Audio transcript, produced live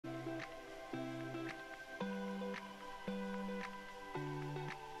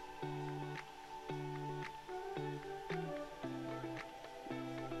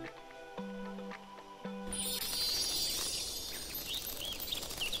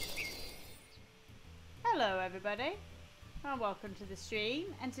Hello everybody, and welcome to the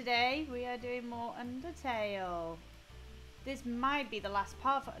stream, and today we are doing more Undertale. This might be the last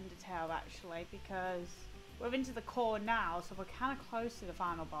part for Undertale actually, because we're into the core now, so we're kind of close to the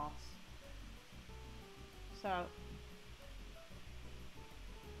final boss. So,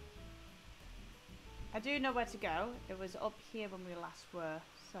 I do know where to go. It was up here when we last were,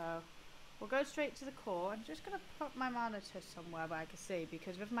 so we'll go straight to the core. I'm just going to put my monitor somewhere where I can see,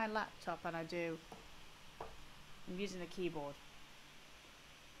 because with my laptop I'm using the keyboard.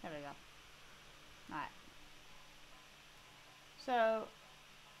 There we go. Alright. So,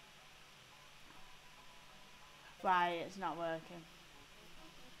 right, it's not working.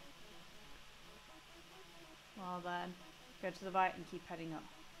 Well then, go to the right and keep heading up.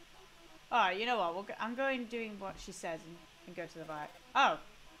 Alright, you know what? I'm doing what she says and go to the right. Oh!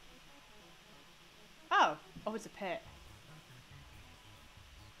 Oh! Oh, it's a pit.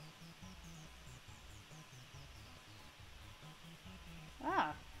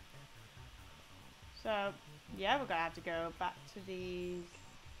 Ah. So, yeah, we're gonna have to go back to the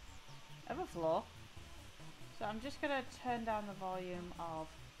other floor. So I'm just gonna turn down the volume of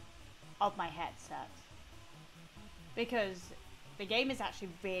my headset, because the game is actually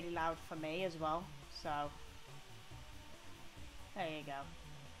really loud for me as well. So there you go.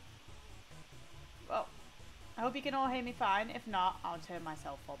 Well, I hope you can all hear me fine. If not, I'll turn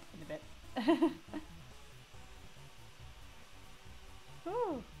myself up in a bit.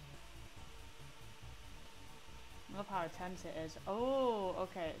 Ooh. I love how intense it is. Oh,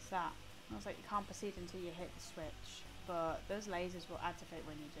 okay, it's that. Looks like you can't proceed until you hit the switch, but those lasers will activate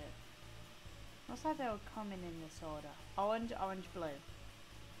when you do. Looks like they were coming in this order. Orange, orange, blue.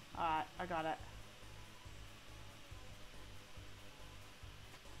 Alright, I got it.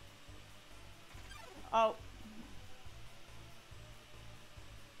 Oh.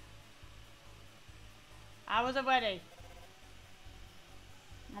 I wasn't ready.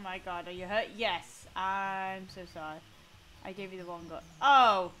 Oh my god, are you hurt? Yes. I'm so sorry. I gave you the wrong gun.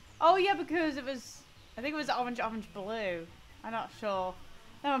 Oh! Oh yeah, because it was... I think it was orange, orange, blue. I'm not sure.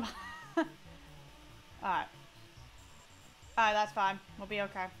 Never mind. Alright. Alright, that's fine. We'll be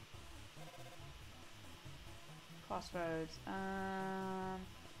okay. Crossroads.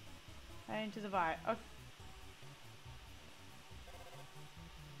 Heading to the right. Okay.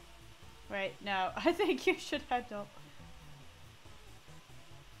 Wait, no. I think you should head up.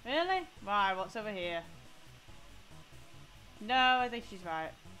 Really? Right, what's over here? No, I think she's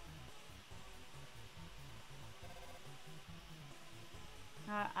right.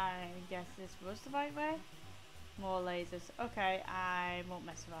 I guess this was the right way. More lasers. Okay, I won't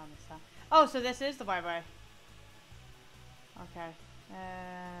mess around this time. Oh, so this is the right way. Okay.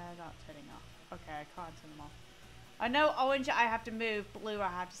 Not turning off. Okay, I can't turn them off. I know orange I have to move, blue I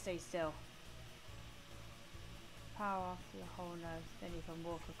have to stay still. Power off the whole nose, then you can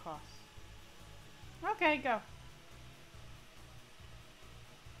walk across. Okay, go.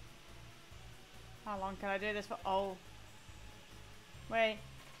 How long can I do this for? Oh. Wait.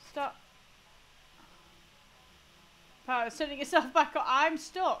 Stop. Power, turning yourself back on. I'm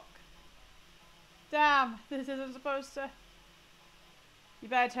stuck. Damn, this isn't supposed to. You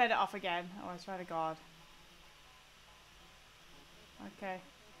better turn it off again. Oh, I swear to God. Okay.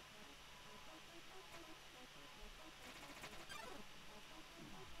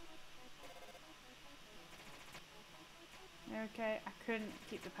 Okay, I couldn't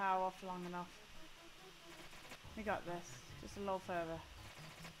keep the power off long enough. We got this. Just a little further.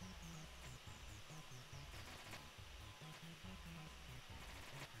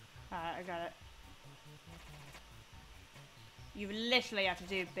 Alright, I got it. You literally have to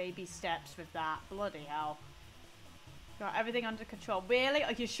do baby steps with that. Bloody hell. Got everything under control. Really?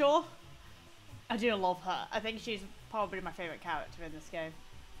 Are you sure? I do love her. I think she's probably my favourite character in this game.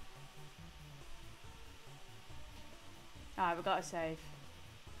 Alright, we've got to save.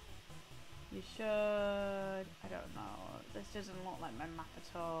 You should... I don't know. This doesn't look like my map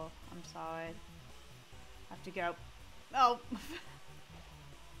at all. I'm sorry. I have to go. Oh!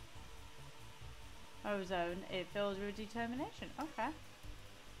 Ozone. It fills with determination. Okay.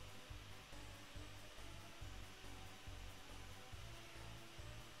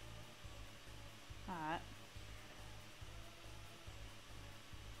 Alright.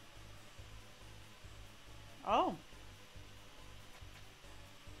 Oh!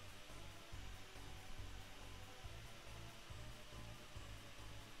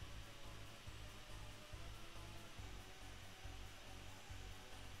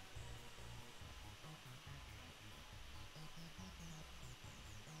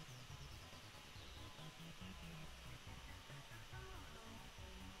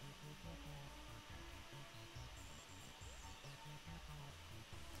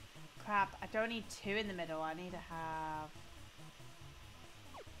 don't need two in the middle. I need to have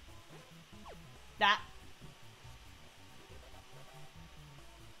that.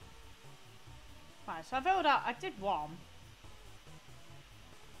 Right, so I filled out. I did one.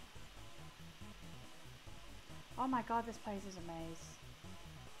 Oh my god, this place is a maze.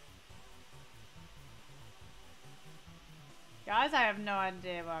 Guys, I have no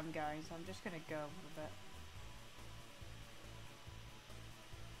idea where I'm going, so I'm just gonna go with it.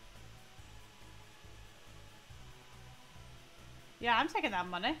 Yeah, I'm taking that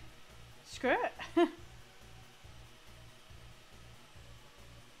money. Screw it.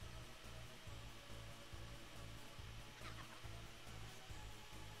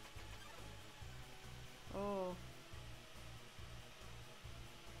 Oh.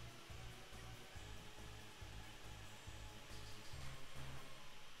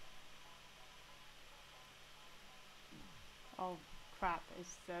 Oh crap, is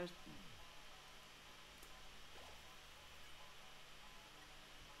those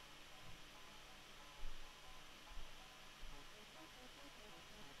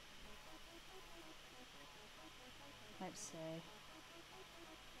let's see.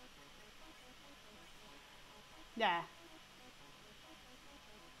 Yeah.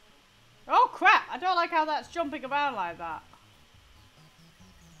 Oh crap! I don't like how that's jumping around like that.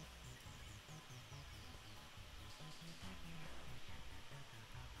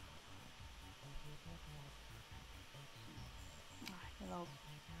 You little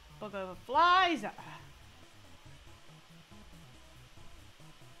bug over flies.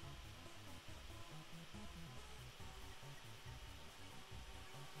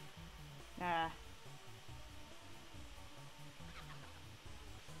 Yeah.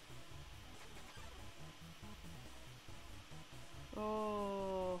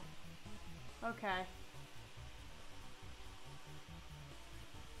 Oh. Okay.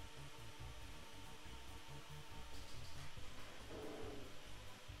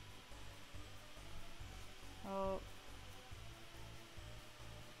 Oh.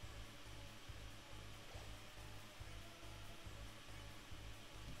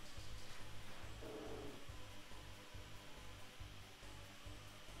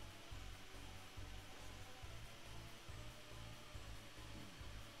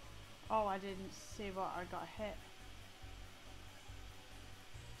 Oh, I didn't see what I got hit.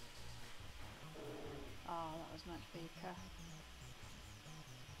 Oh, that was much weaker.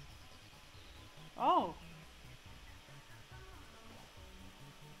 Oh.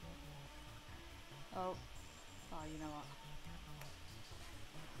 Oh. Oh, you know what?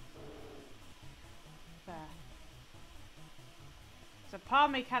 There. So part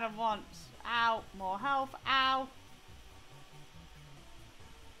of me kind of wants, ow, more health, ow.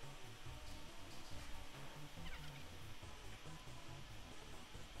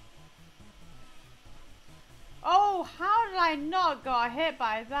 Oh, how did I not got hit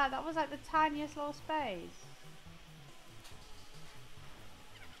by that? That was like the tiniest little space.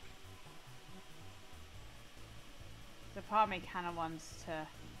 So part of me kind of wants to,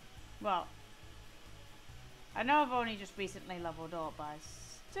 well, I know I've only just recently leveled up, but I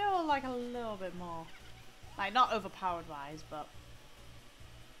still like a little bit more. Like, not overpowered wise, but...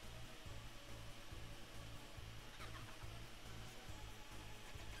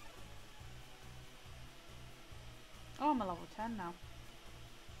 Oh, I'm a level 10 now.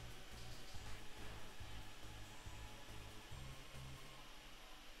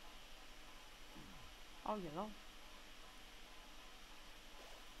 Oh, you're low.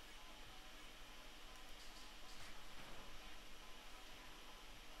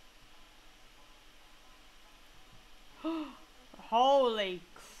 Holy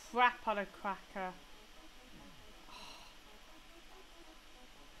crap on a cracker.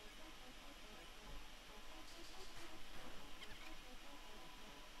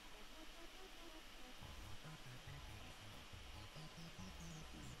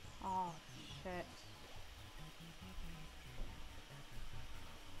 Oh, shit.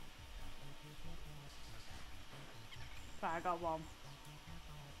 Right, I got one.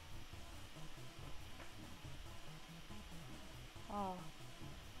 Oh.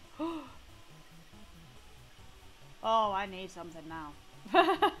 Oh, I need something now.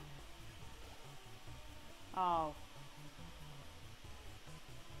 Oh.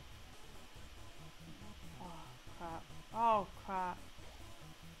 Oh, crap. Oh, crap.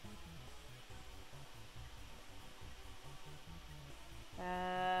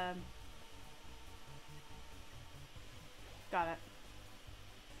 Got it.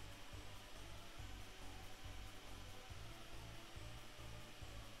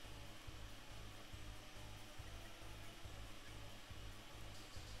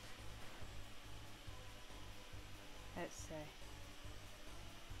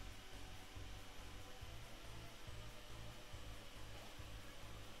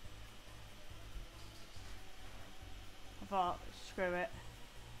 thought, screw it.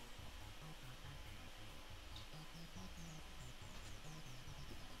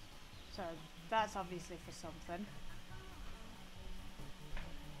 So that's obviously for something.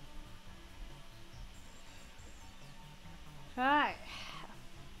 Right.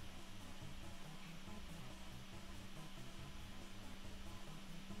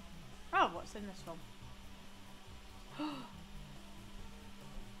 Oh, what's in this one?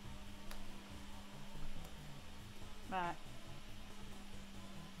 Right.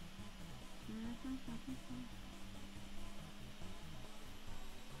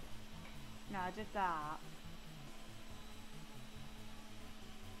 No, I did that.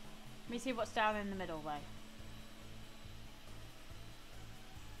 Let me see what's down in the middle way.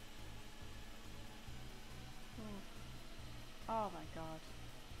 Oh my god.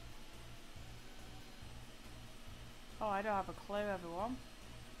 Oh, I don't have a clue, everyone.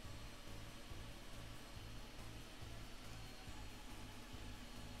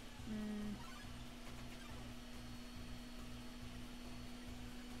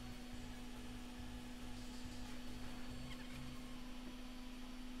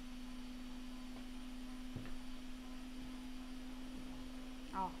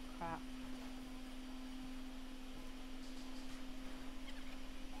 Oh, crap.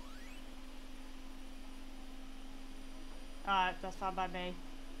 Alright, that's fine by me.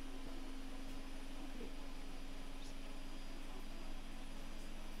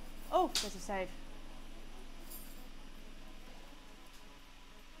 Oh, there's a save.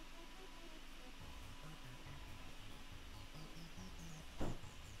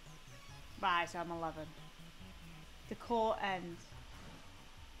 Right, so I'm 11. The core ends.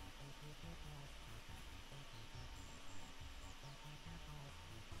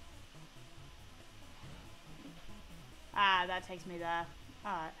 Ah, that takes me there.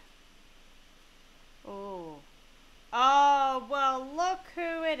 Alright. Oh. Oh, well, look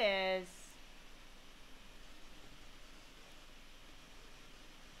who it is.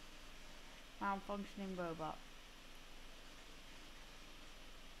 Malfunctioning robot.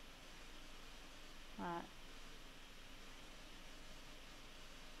 Right.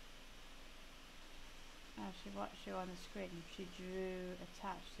 As she watched you on the screen, she drew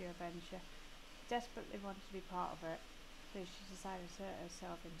attached to your adventure. Desperately wanted to be part of it, so she decided to insert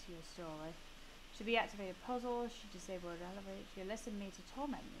herself into your story. She reactivated puzzles, she disabled elevators, she listened me to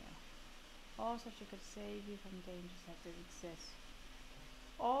torment you. Also, she could save you from dangers that did exist.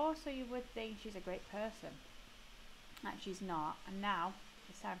 Also, you would think she's a great person. And she's not, and now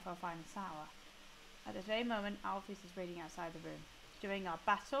it's time for a final hour. At this very moment, Alphys is waiting outside the room. During our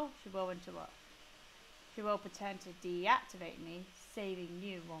battle, she will interrupt. She will pretend to deactivate me, saving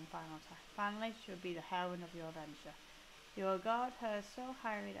you one final time. Finally, she will be the heroine of your adventure. You will regard her so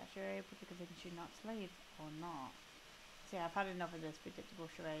highly that she will be able to convince you not to leave, or not. See, I've had enough of this predictable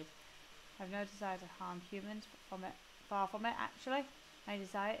charade. I have no desire to harm humans from it. Far from it, actually. My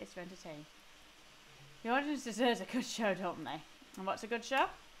desire is to entertain. The audience deserves a good show, don't they? And what's a good show?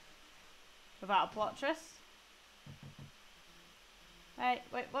 Without a plot twist? Hey,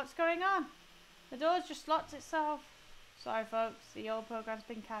 wait, what's going on? The door's just locked itself. Sorry folks, the old program's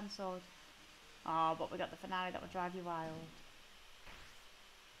been cancelled. Oh, but we got the finale that will drive you wild.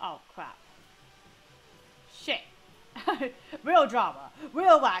 Oh, crap. Shit. Real drama,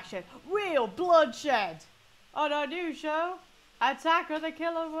 real action, real bloodshed. On our new show, Attack of the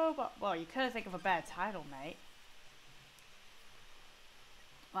Killer Robot. Well, you couldn't think of a better title, mate.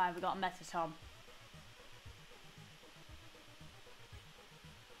 Right, we got a Metatom.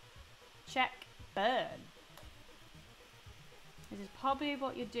 Check. Burn. This is probably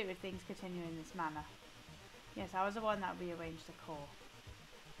what you do if things continue in this manner. Yes, I was the one that rearranged the core.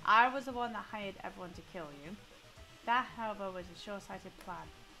 I was the one that hired everyone to kill you. That, however, was a short-sighted plan.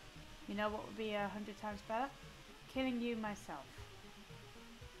 You know what would be 100 times better? Killing you myself.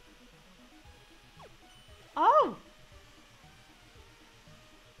 Oh!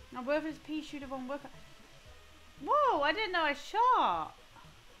 Now, Werther's pea shooter won't work. Whoa, I didn't know I shot.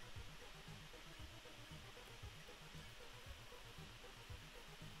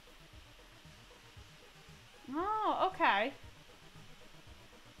 Oh, okay.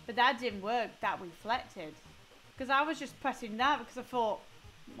 But that didn't work, that reflected. Because I was just pressing that because I thought,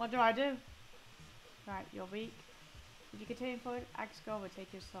 what do I do? Right, you're weak. If you continue forward, Axe Go will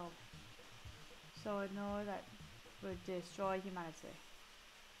take your soul. So I know that would destroy humanity.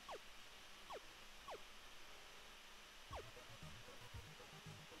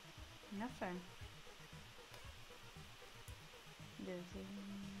 Nothing.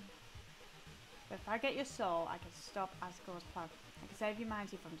 But if I get your soul, I can stop Asgore's plan. I can save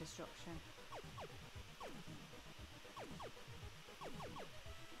humanity from destruction.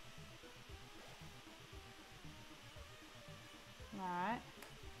 Right.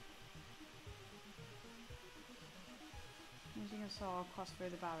 Using a sword, cross through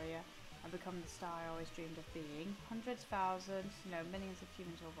the barrier and become the star I always dreamed of being. Hundreds, thousands, no, millions of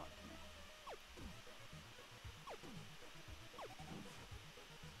humans will watch me.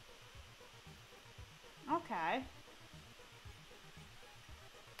 Okay.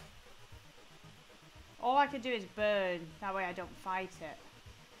 All I can do is burn. That way I don't fight it.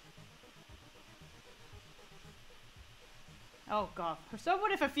 Oh god. So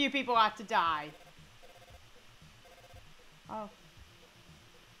what if a few people had to die? Oh.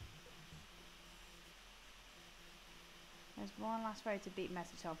 There's one last way to beat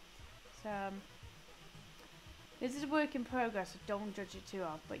Mettaton. So, this is a work in progress, so don't judge it too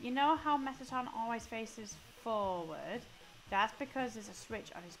hard. But you know how Mettaton always faces forward? That's because there's a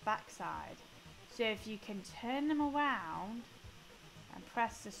switch on his backside. So if you can turn him around and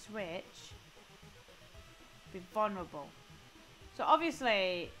press the switch, be vulnerable. So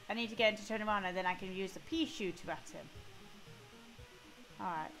obviously, I need to get him to turn around and then I can use the pea shooter at him.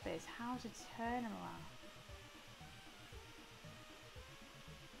 Alright, but it's how to turn him around.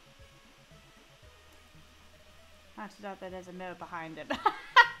 I found out that there's a mirror behind him.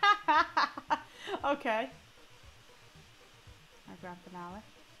 Okay. I grab finale.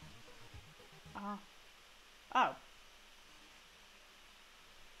 Oh.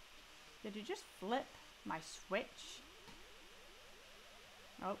 Did you just flip my switch?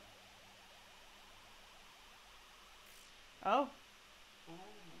 Oh. Oh.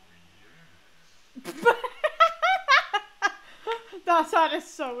 That sounded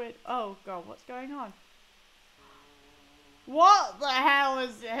so weird. Oh god, what's going on? What the hell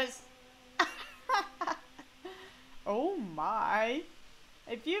is this? Oh my.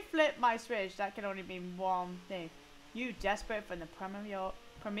 If you flip my switch, that can only mean one thing. You desperate for the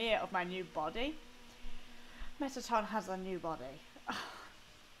premiere of my new body? Mettaton has a new body.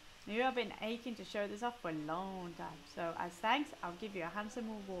 You have been aching to show this off for a long time. So as thanks, I'll give you a handsome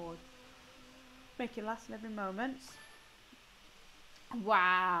reward. Make it last in every moment.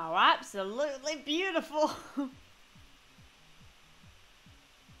 Wow, absolutely beautiful.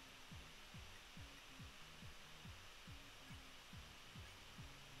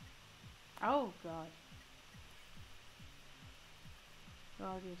 Oh god.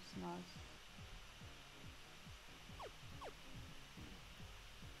 Gorgeous smells.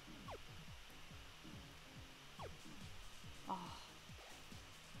 Oh.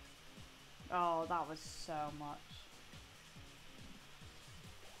 Oh, that was so much.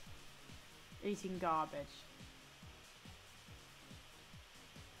 Eating garbage.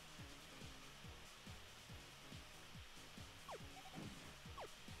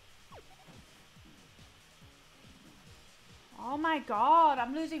 Oh my god,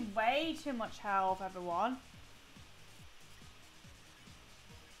 I'm losing way too much health, everyone.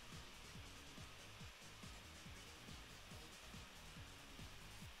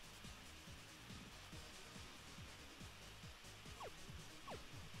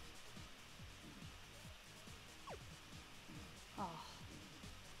 Oh.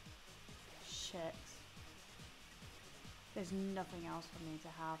 Shit. There's nothing else for me to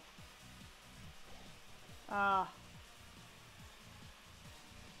have. Ah.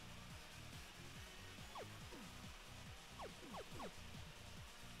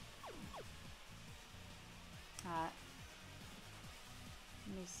 Alright.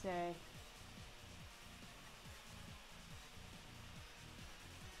 Let me see.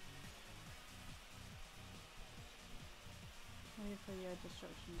 Wait for your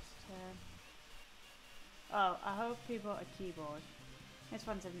destructions turn. Oh, I hope he bought a keyboard. This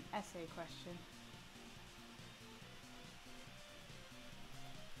one's an essay question.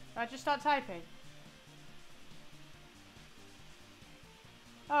 Do I just start typing?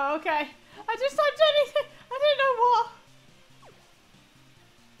 Oh, okay. I just typed anything. I don't know what.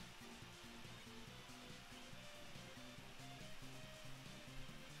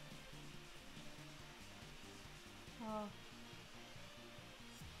 Oh.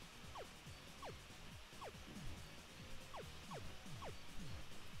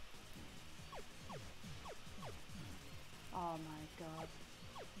 Oh my god.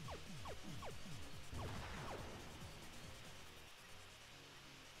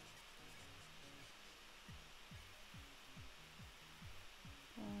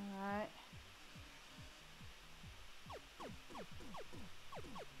 Alright.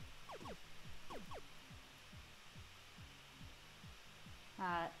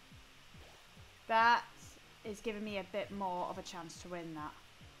 Alright. That is giving me a bit more of a chance to win that.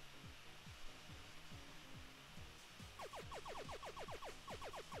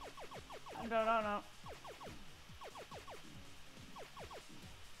 No.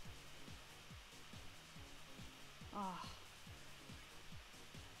 Oh.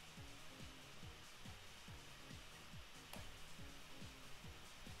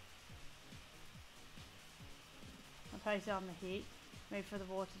 I'll place it on the heat. Wait for the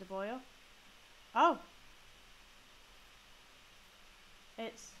water to boil. Oh!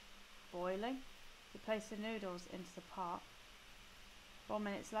 It's boiling. You place the noodles into the pot. 4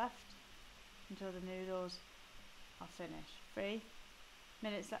 minutes left until the noodles are finished. 3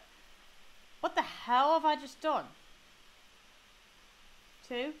 minutes left. What the hell have I just done?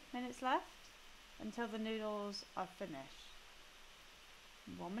 2 minutes left until the noodles are finished.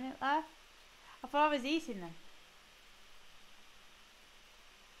 1 minute left. I thought I was eating them.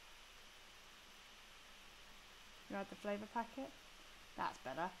 You had the flavour packet? That's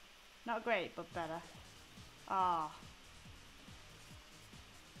better. Not great, but better. Ah. Oh.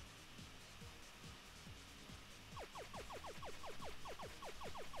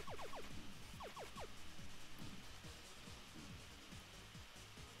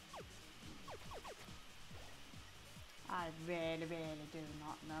 I really do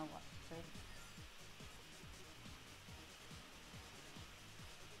not know what to do.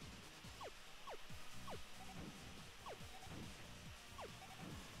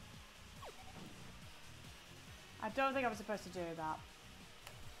 I don't think I was supposed to do that.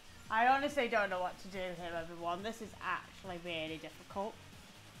 I honestly don't know what to do here, everyone. This is actually really difficult.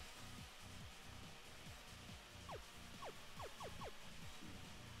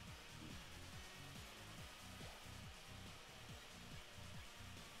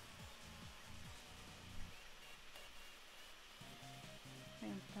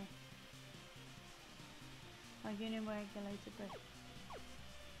 Union regulated break.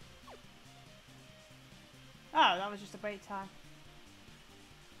 Oh, that was just a break time.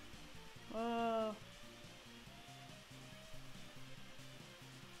 Whoa.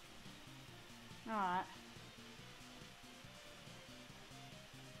 Alright.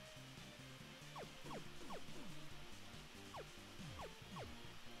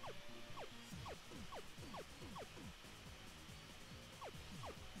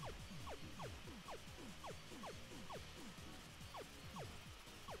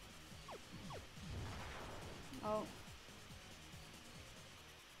 Oh.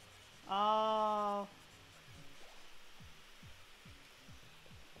 Oh.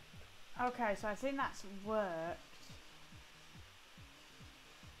 Okay, so I think that's worked.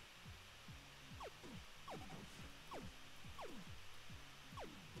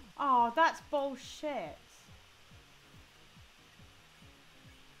 Oh, that's bullshit.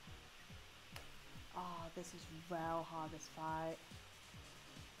 Oh, this is real hard, this fight.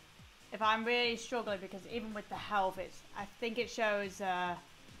 If I'm really struggling, because even with the health, I think it shows, I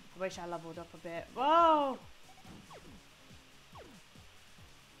wish I leveled up a bit. Whoa!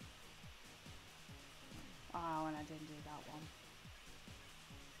 Oh, and I didn't do that one.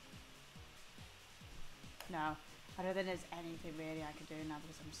 No, I don't think there's anything really I can do now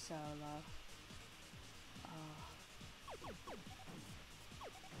because I'm so low. Oh.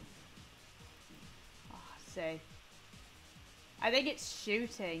 Oh, see. I think it's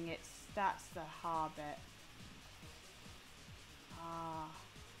shooting, that's the hard bit. Ah.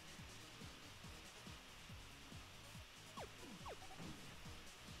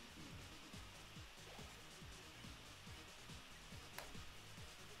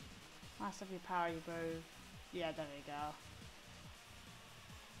 Massively power your bow. Yeah, there we go.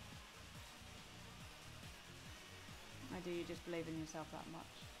 I do, you just believe in yourself that much.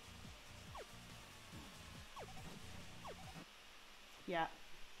 Yeah.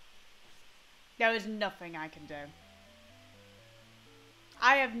 There is nothing I can do.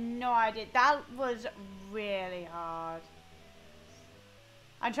 I have no idea. That was really hard.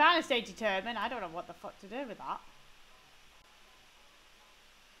 I'm trying to stay determined. I don't know what the fuck to do with that.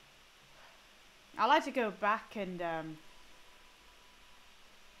 I like to go back and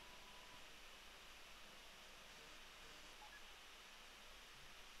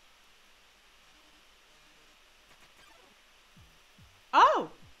oh!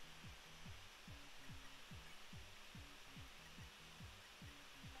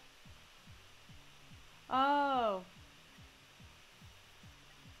 Oh.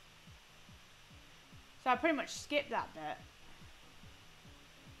 So I pretty much skipped that bit.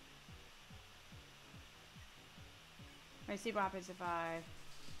 Let's see what happens if I...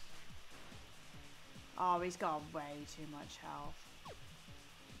 Oh, he's got way too much health.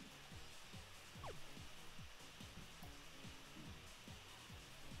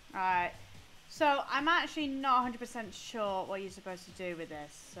 Alright. So I'm actually not 100% sure what you're supposed to do with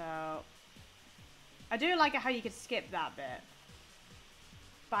this. So I do like how you could skip that bit,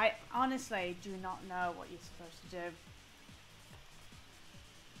 but I honestly do not know what you're supposed to do.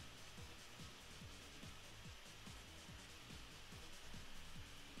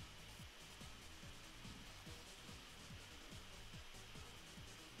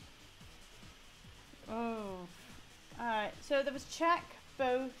 Oh. Alright, so there was check,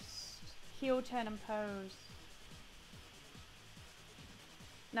 boost, heel turn and pose.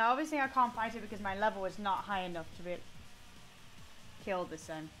 Now obviously I can't fight it because my level is not high enough to be kill this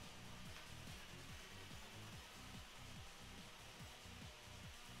thing.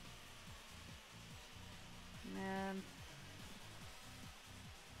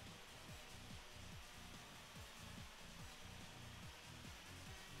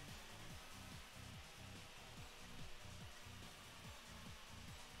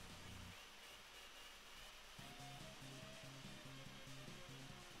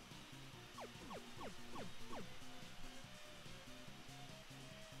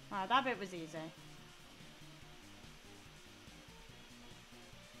 Wow, that bit was easy.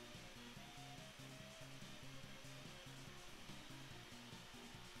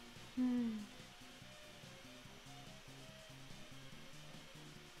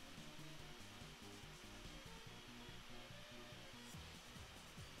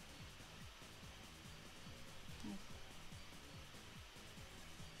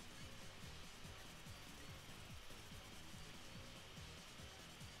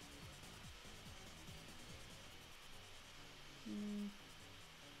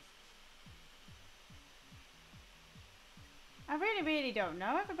 I really don't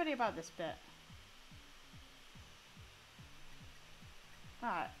know everybody about this bit.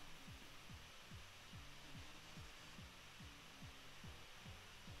 Alright.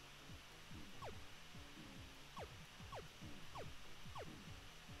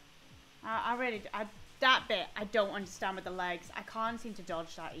 That bit, I don't understand with the legs. I can't seem to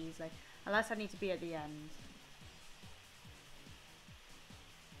dodge that easily. Unless I need to be at the end.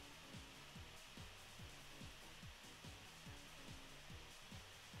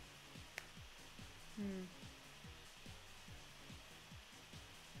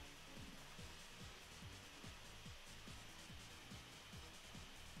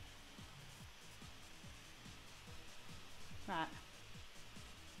 Right.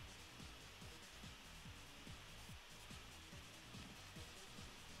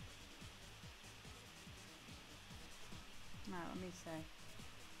 Right, let me see.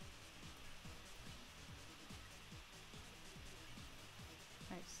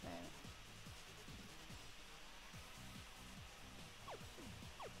 Let's see.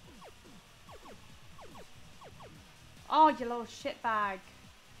 Oh, you little shitbag.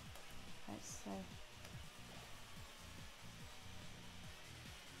 Let's see.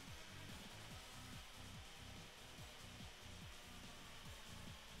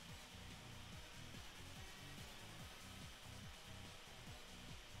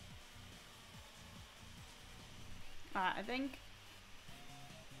 Alright, I think.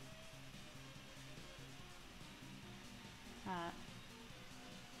 Alright.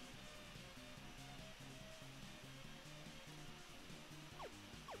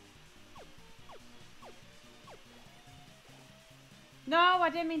 No, I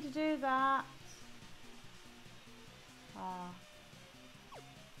didn't mean to do that. Oh.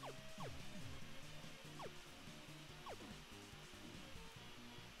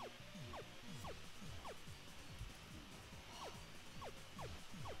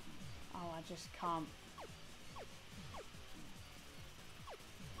 Oh, I just can't.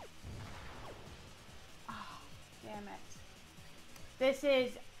 Oh, damn it. This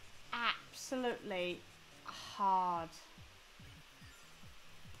is absolutely hard.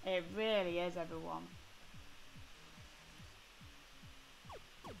 It really is, everyone.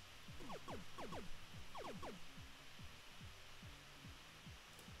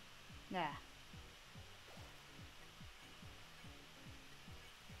 Yeah.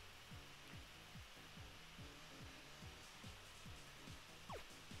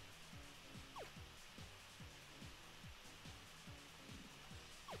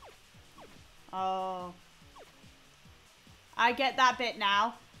 Oh. I get that bit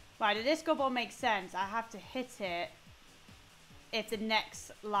now. Right, the disco ball makes sense. I have to hit it if the next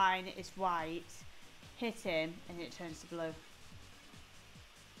line is white. Hit him and it turns to blue.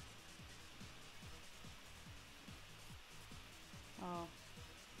 Oh.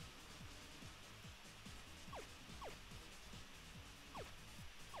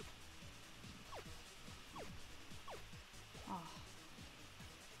 Oh.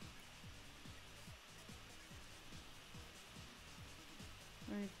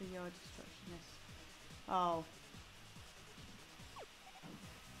 your destructionist. Oh.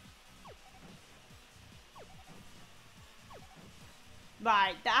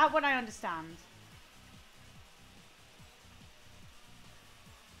 Right, that one I understand.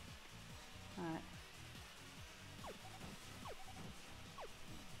 Alright.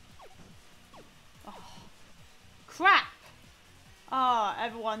 Oh. Crap! Oh,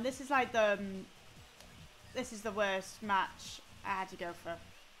 everyone, this is like the... this is the worst match I had to go for.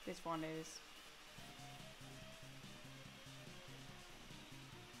 This one is.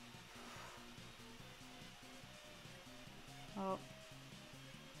 Oh.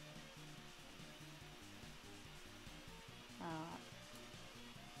 Alright.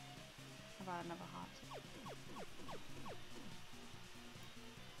 How about another heart?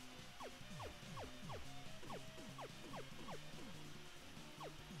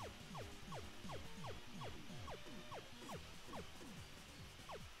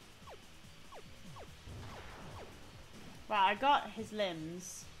 Right, I got his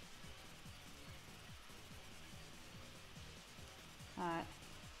limbs. Alright.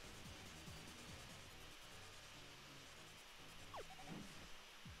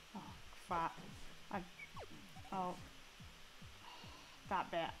 Oh, crap. Oh.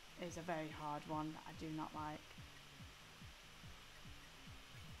 That bit is a very hard one that I do not like.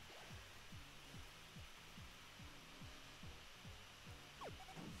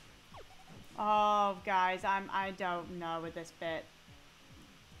 Oh, guys, I don't know with this bit.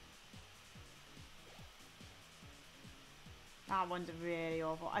 That one's really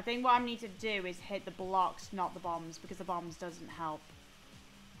awful. I think what I need to do is hit the blocks, not the bombs, because the bombs doesn't help.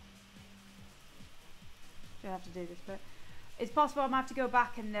 Do I have to do this bit? It's possible I might have to go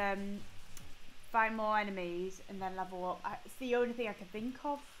back and find more enemies and then level up. It's the only thing I can think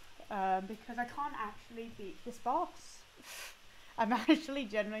of, because I can't actually beat this boss. I'm actually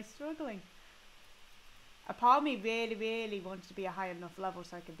generally struggling. A part of me really, really wanted to be a high enough level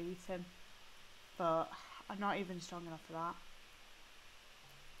so I could beat him. But I'm not even strong enough for that.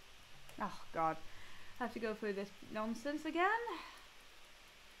 Oh, God. I have to go through this nonsense again.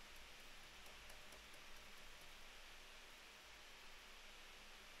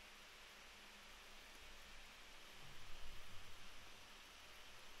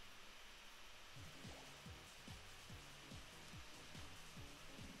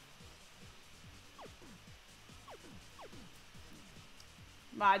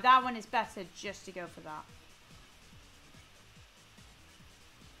 Right, that one is better just to go for that.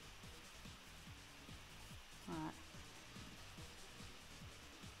 Alright.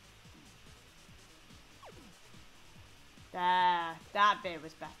 There, that bit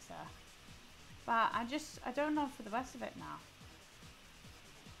was better. But I don't know for the rest of it now.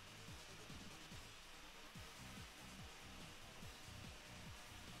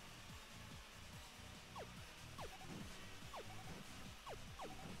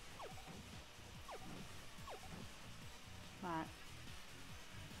 Right.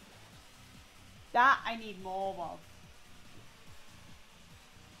 That I need more of.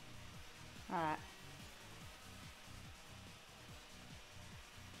 Alright.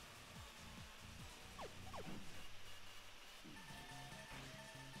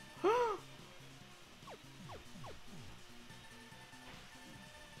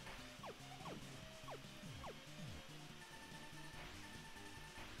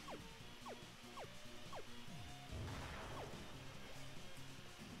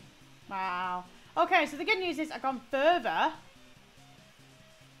 Wow. Okay, so the good news is I've gone further.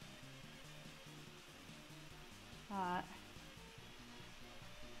 Alright.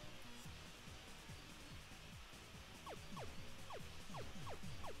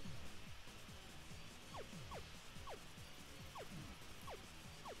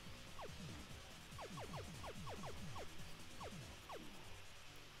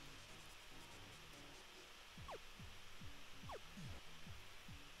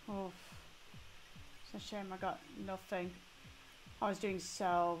 Oof. It's a shame I got nothing. I was doing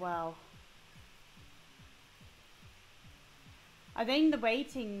so well. I think the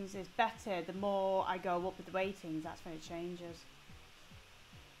weightings is better. The more I go up with the weightings, that's when it changes.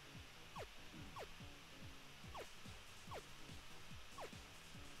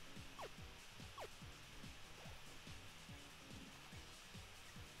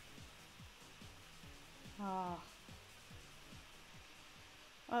 Oh.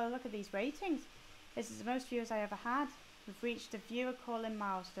 Oh, look at these ratings. This is the most viewers I ever had. We've reached a viewer calling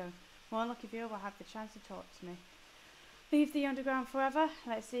milestone. One lucky viewer will have the chance to talk to me. Leave the underground forever.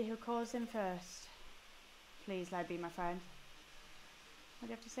 Let's see who calls in first. Please let be my friend. What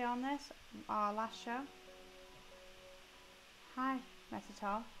do you have to say on this? Our last show? Hi,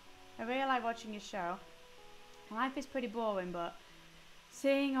 Metatar. I really like watching your show. Life is pretty boring, but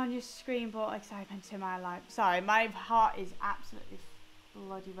seeing on your screen brought excitement to my life. Sorry, my heart is absolutely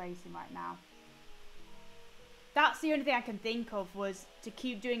bloody racing right now. That's the only thing I can think of, was to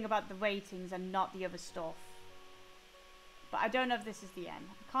keep doing about the ratings and not the other stuff. But I don't know if this is the end.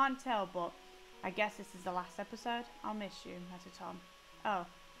 I can't tell, but I guess this is the last episode. I'll miss you, Metaton. Oh,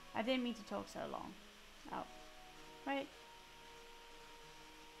 I didn't mean to talk so long. Oh, wait.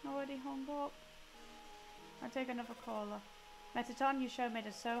 Already hung up. I'll take another caller. Metaton, your show made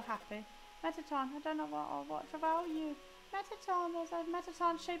us so happy. Metaton, I don't know what I'll watch about you. Metaton, there's a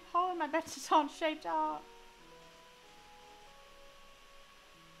Metaton-shaped hole in my Metaton-shaped heart.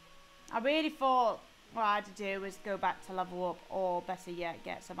 I really thought what I had to do was go back to level up, or better yet,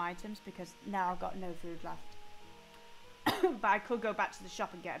 get some items, because now I've got no food left. But I could go back to the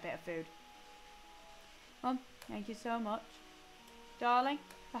shop and get a bit of food. Mum, thank you so much. Darling,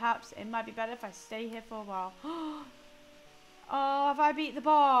 perhaps it might be better if I stay here for a while. Oh, have I beat the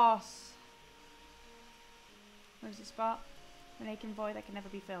boss? Where's the spot? An aching void that can never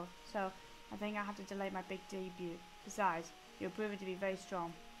be filled. So, I think I have to delay my big debut. Besides, you're proving to be very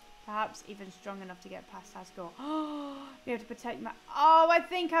strong. Perhaps even strong enough to get past Asgore. Oh, be able to protect my... Oh, I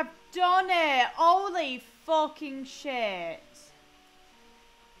think I've done it! Holy fucking shit!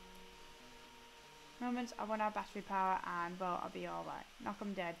 Moments, I run out of battery power and, well, I'll be alright. Knock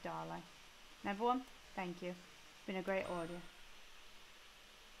 'em dead, darling. And everyone, thank you. It's been a great audio.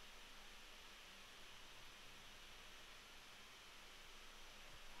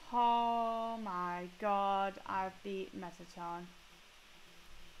 Oh my god, I've beat Metaton.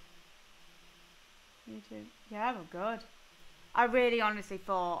 You too. Yeah, we're good. I really honestly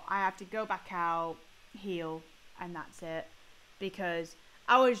thought I have to go back out, heal, and that's it. Because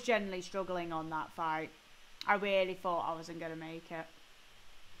I was generally struggling on that fight. I really thought I wasn't going to make it.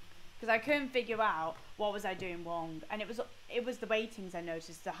 Because I couldn't figure out what was I doing wrong. And it was the weightings I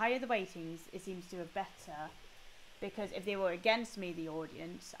noticed. The higher the weightings, it seems to have better. Because if they were against me, the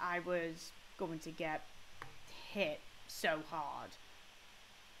audience, I was going to get hit so hard.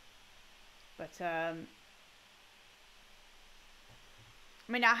 But, I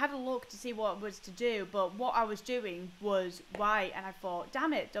mean, I had a look to see what was to do, but what I was doing was right, and I thought,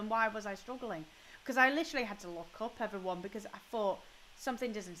 damn it, then why was I struggling? Because I literally had to look up everyone, because I thought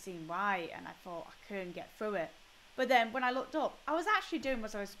something doesn't seem right, and I thought I couldn't get through it. But then, when I looked up, I was actually doing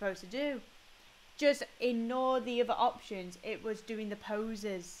what I was supposed to do. Just ignore the other options. It was doing the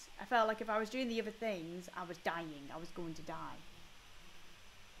poses. I felt like if I was doing the other things, I was dying. I was going to die.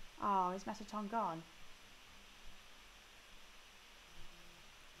 Oh, is Metaton gone?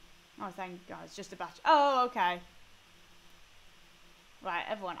 Oh, thank God. It's just a batch. Oh, okay. Right,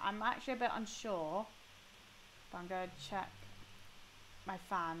 everyone. I'm actually a bit unsure. But I'm going to check my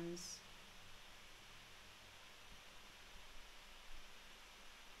fans.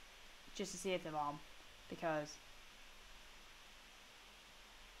 Just to see if they're on. Because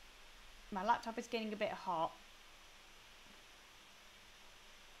my laptop is getting a bit hot.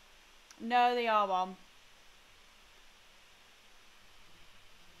 No, they are on.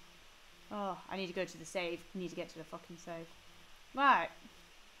 Oh, I need to go to the save. I need to get to the fucking save. Right.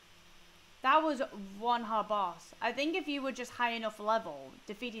 That was one hard boss. I think if you were just high enough level,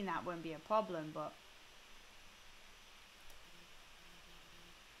 defeating that wouldn't be a problem, but...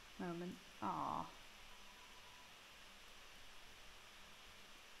 Moment. Aww.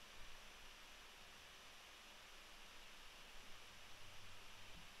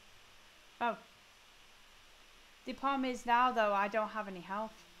 Oh. The problem is now, though, I don't have any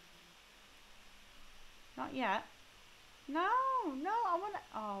health. Not yet. No, I want to...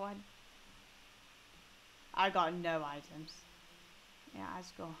 Oh, I got no items. Yeah,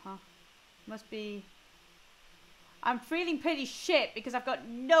 Asgore, huh? Must be... I'm feeling pretty shit because I've got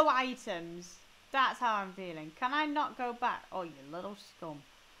no items. That's how I'm feeling. Can I not go back? Oh, you little scum.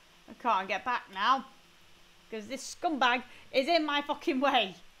 I can't get back now. Because this scumbag is in my fucking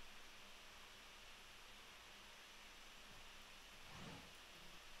way.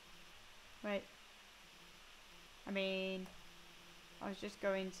 Wait. I mean, I was just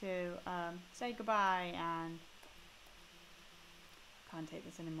going to say goodbye and can't take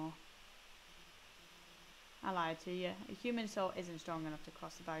this anymore. I lied to you. A human soul isn't strong enough to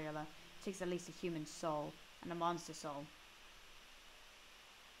cross the barrier alone. It takes at least a human soul and a monster soul.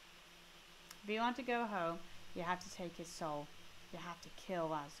 If you want to go home, you have to take his soul. You have to kill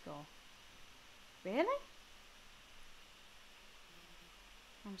Asgore. Really?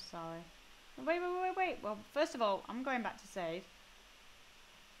 I'm sorry. Wait. Well, first of all, I'm going back to save.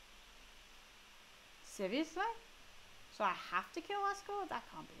 Seriously? So I have to kill Asgore? That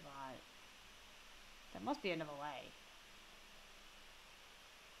can't be right. There must be another way.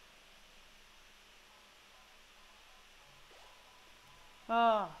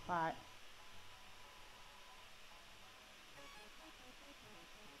 Oh, right.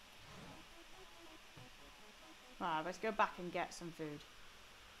 Right, let's go back and get some food.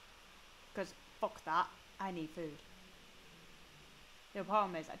 Because fuck that, I need food. The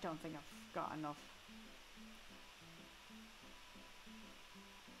problem is I don't think I've got enough.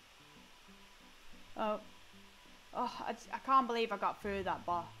 Oh. Oh, I can't believe I got through that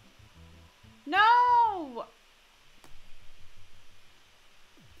bar. No!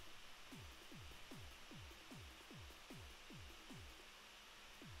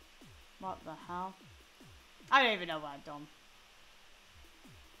 What the hell? I don't even know what I've done.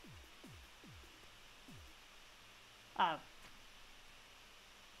 Oh.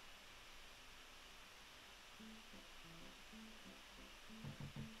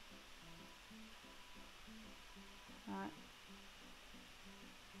 Right.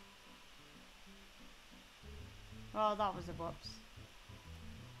 Well, that was a whoops.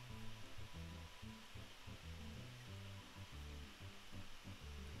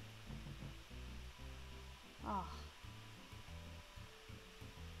 Oh.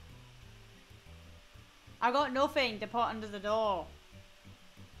 I got nothing to put under the door.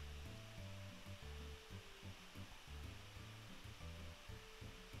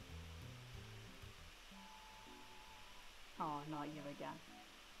 Oh, not you again.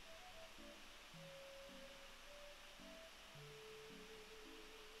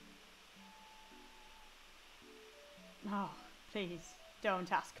 Oh, please.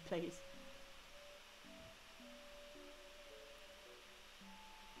 Don't ask, please.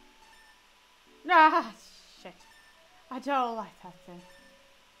 Ah, shit. I don't like that thing.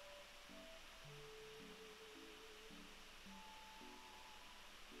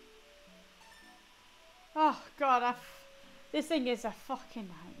 Oh, God, this thing is a fucking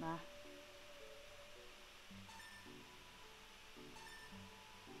nightmare.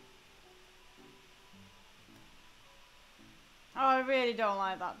 Oh, I really don't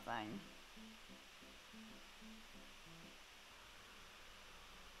like that thing.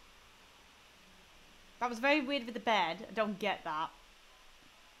 That was very weird with the bed. I don't get that.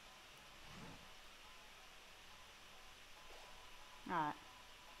 Alright.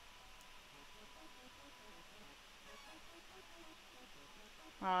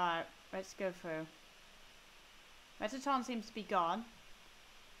 Alright, let's go through. Mettaton seems to be gone.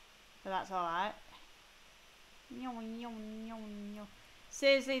 But that's alright.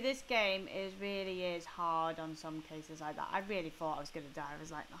 Seriously, this game really is hard on some cases like that. I really thought I was going to die. I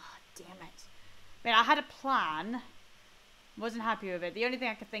was like, oh, damn it. I mean, I had a plan. Wasn't happy with it. The only thing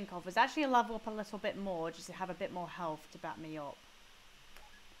I could think of was actually level up a little bit more, just to have a bit more health to back me up.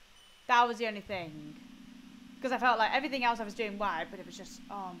 That was the only thing. Because I felt like everything else I was doing right, but it was just,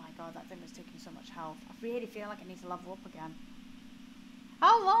 oh my god, that thing was taking so much health. I really feel like I need to level up again.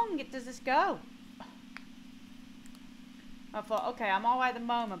 How long does this go? I thought, okay, I'm alright at the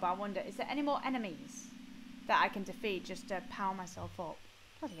moment, but I wonder, is there any more enemies that I can defeat just to power myself up?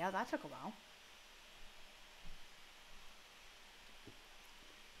 Bloody hell, that took a while.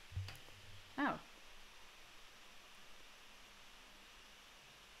 Oh.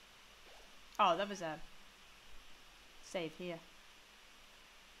 Oh, that was a save here.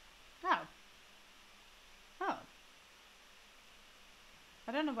 Oh. Oh.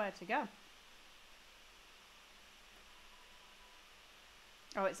 I don't know where to go.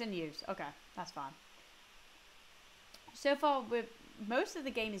 Oh, it's in use. Okay, that's fine. So far, most of the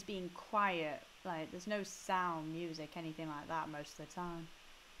game is being quiet. Like, there's no sound, music, anything like that most of the time.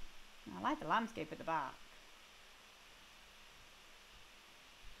 I like the landscape at the back.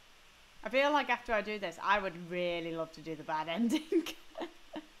 I feel like after I do this, I would really love to do the bad ending.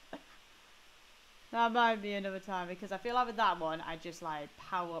 That might be another time, because I feel like with that one, I just like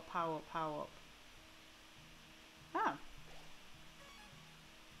power up, power up, power up. Oh.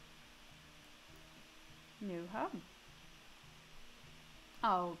 New home.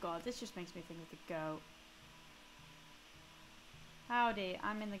 Oh god, this just makes me think of the goat. Howdy,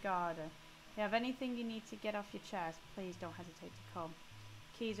 I'm in the garden. If you have anything you need to get off your chest, please don't hesitate to come.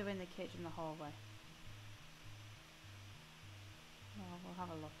 Keys are in the kitchen in the hallway. Oh, we'll have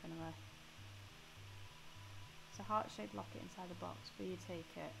a look anyway. It's a heart-shaped locket inside the box. Will you take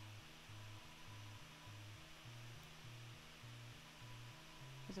it?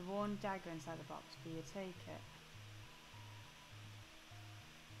 There's a worn dagger inside the box. Will you take it?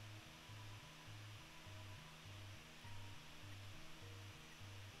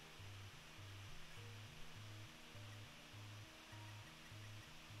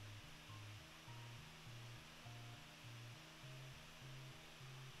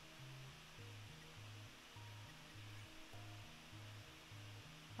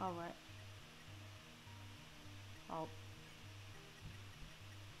 Oh, right. Oh.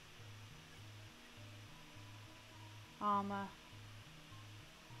 Armor.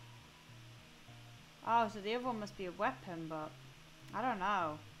 Oh, so the other one must be a weapon, but I don't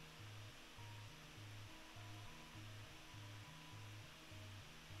know.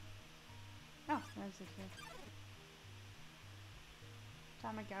 Oh, there's the key.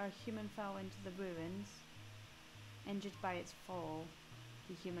 Time ago, a human fell into the ruins. Injured by its fall,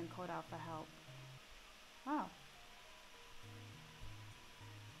 the human called out for help. Oh.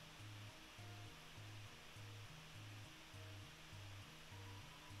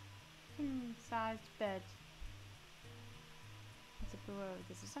 King-sized bed. It's a bureau.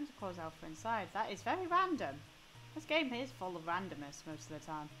 There's a Santa Claus outfit inside. That is very random. This game is full of randomness most of the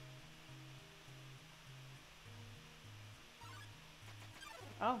time.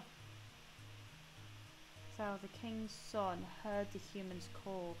 Oh. So the king's son heard the human's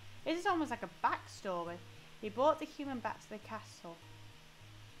call. This is almost like a backstory. He brought the human back to the castle.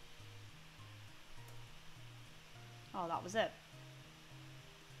 Oh, that was it.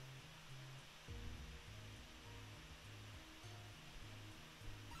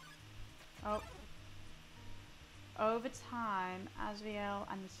 Oh. Over time, Azrael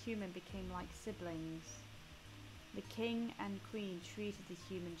and the human became like siblings. The king and queen treated the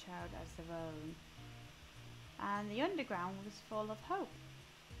human child as their own. And the underground was full of hope.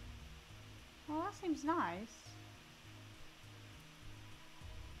 Well, that seems nice.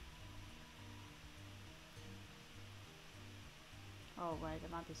 Oh wait,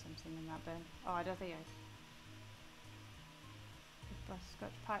 there might be something in that bin. Oh, I don't think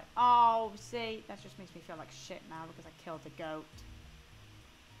Scotch pie. Oh, see, that just makes me feel like shit now because I killed the goat.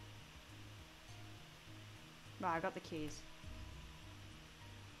 Right, I got the keys.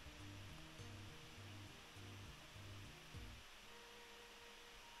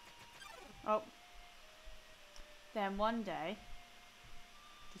 Oh. Then one day,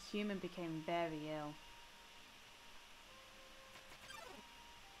 the human became very ill.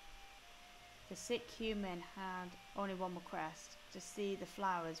 The sick human had only one request, to see the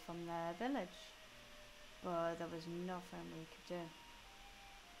flowers from their village. But there was nothing we could do.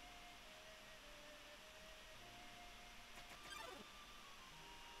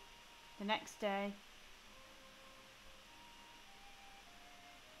 The next day,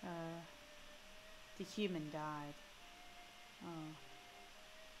 the human died. Oh.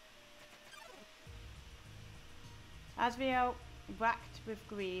 Azrael, racked with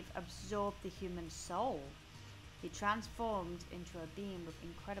grief, absorbed the human soul. He transformed into a being with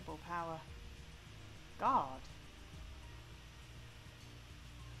incredible power. God.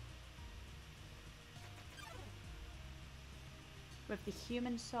 With the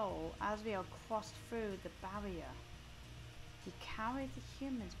human soul, Azrael crossed through the barrier. He carried the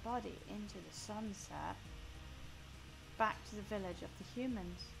human's body into the sunset, back to the village of the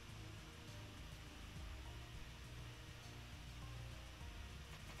humans.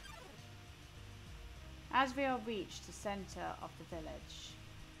 Azrael reached the center of the village.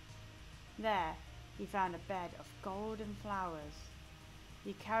 There, he found a bed of golden flowers.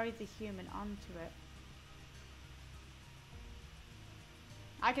 He carried the human onto it.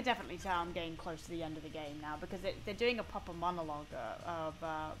 I could definitely tell I'm getting close to the end of the game now because they're doing a proper monologue of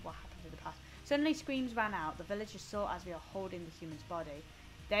what happened in the past. Suddenly screams ran out. The villagers saw Azrael holding the human's body.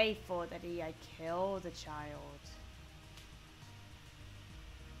 They thought that he had killed the child.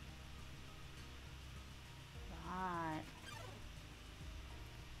 Right.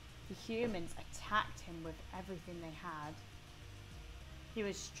 The humans attacked him with everything they had. He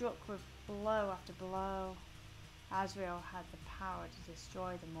was struck with blow after blow. Azrael had the power to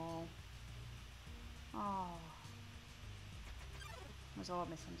destroy them all. Oh. It was all a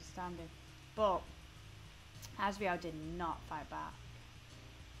misunderstanding. But Azrael did not fight back.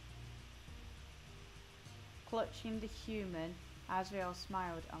 Clutching the human, Azrael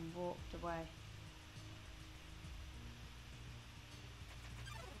smiled and walked away.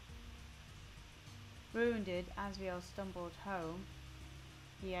 Wounded, Azrael stumbled home.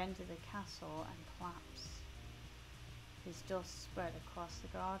 He entered the castle and collapsed. His dust spread across the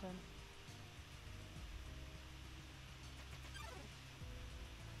garden.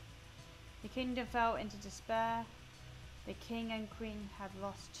 The kingdom fell into despair. The king and queen had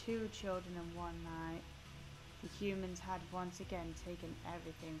lost 2 children in one night. The humans had once again taken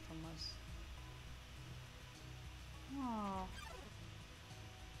everything from us. Oh.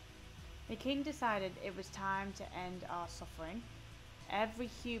 The king decided it was time to end our suffering. Every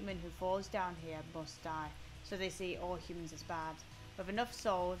human who falls down here must die. So they see all humans as bad. With enough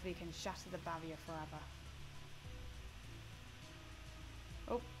souls, we can shatter the barrier forever.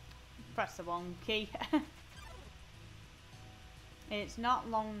 Oh. Press the wrong key. It's not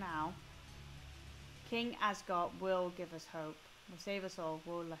long now. King Asgore will give us hope. Will save us all.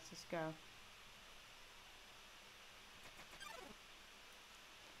 Will let us go.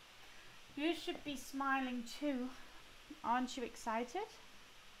 You should be smiling too. Aren't you excited?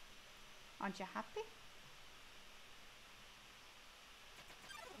 Aren't you happy?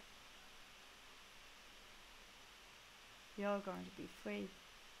 You're going to be free.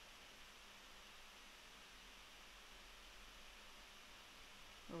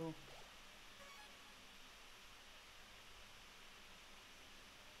 Oh.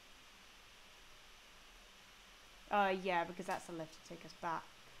 Yeah, because that's a lift to take us back,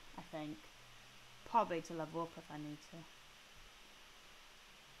 I think. Probably to level up if I need to.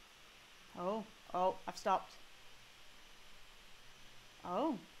 Oh, oh, I've stopped.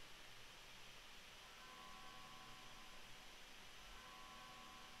 Oh.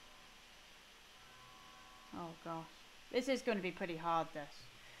 Oh gosh. This is going to be pretty hard, this.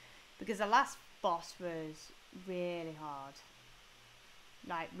 Because the last boss was really hard.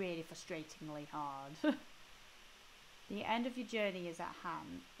 Like, really frustratingly hard. The end of your journey is at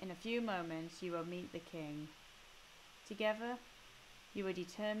hand. In a few moments, you will meet the king. Together, you will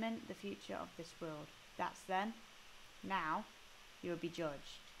determine the future of this world. That's then. Now, you will be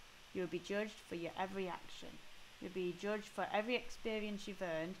judged. You will be judged for your every action. You'll be judged for every experience you've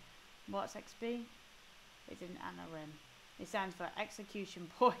earned. What's XP? It's an anagram. It stands for execution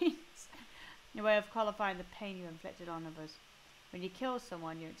points. A way of qualifying the pain you inflicted on others. When you kill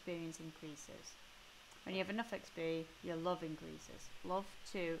someone, your experience increases. When you have enough XP, your love increases. Love,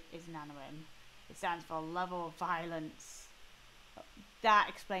 too, is an anagram. It stands for level of violence. That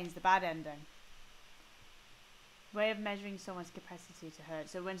explains the bad ending. Way of measuring someone's capacity to hurt.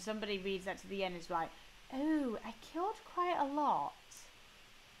 So when somebody reads that to the end, it's like, oh, I killed quite a lot.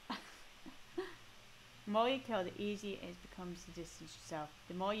 The more you kill, the easier it becomes to distance yourself.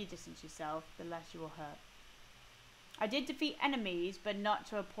 The more you distance yourself, the less you will hurt. I did defeat enemies, but not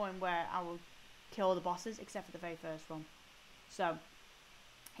to a point where I will kill the bosses, except for the very first one. So,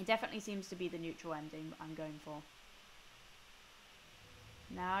 it definitely seems to be the neutral ending I'm going for.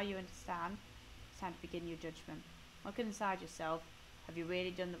 Now you understand. It's time to begin your judgment. Look inside yourself. Have you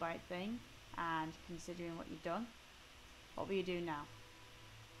really done the right thing? And considering what you've done, what will you do now?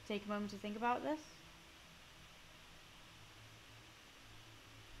 Take a moment to think about this.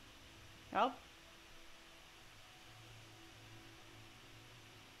 Oh.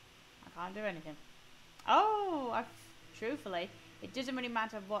 I can't do anything. Oh, truthfully, it doesn't really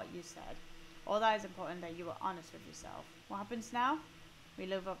matter what you said. All that is important that you were honest with yourself. What happens now? We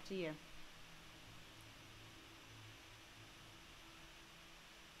live up to you.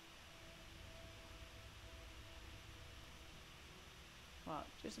 Well,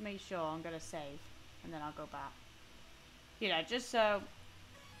 just to make sure, I'm going to save. And then I'll go back. You know, just so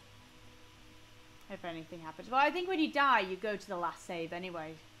if anything happens. Well, I think when you die, you go to the last save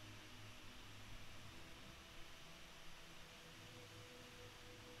anyway.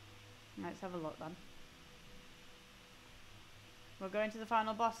 Let's have a look then. We're going to the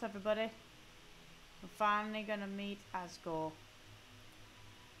final boss, everybody. We're finally going to meet Asgore.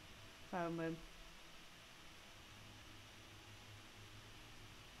 Home room.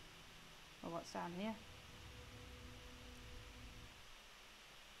 Well, what's down here?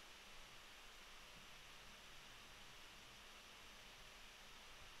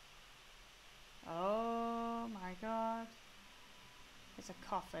 Oh my god. It's a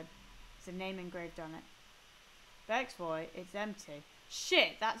coffin. There's a name engraved on it. Bexvoy, it's empty.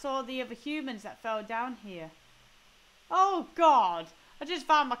 Shit, that's all the other humans that fell down here. Oh god, I just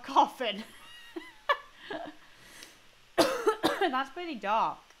found my coffin. That's pretty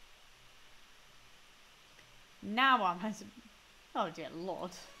dark. Now I'm as... Oh dear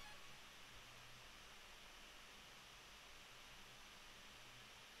lord.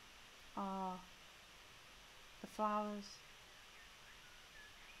 Oh, the flowers.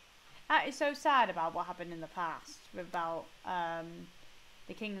 That is so sad about what happened in the past about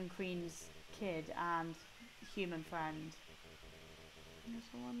the king and queen's kid and human friend. There's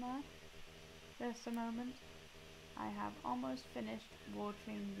someone there. Just a moment. I have almost finished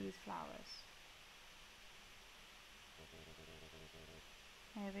watering these flowers.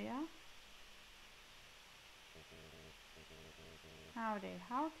 Here we are. Howdy,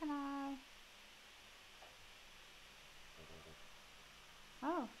 how can I...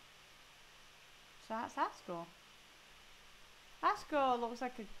 Oh. So that's Asgore. Asgore looks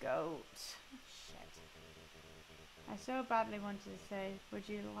like a goat. Shit. I so badly wanted to say, would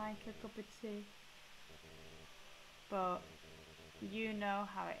you like a cup of tea? But you know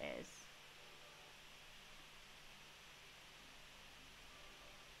how it is.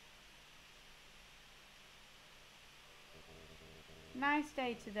 Nice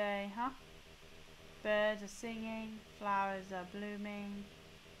day today, huh? Birds are singing, flowers are blooming.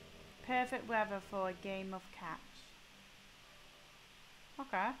 Perfect weather for a game of catch.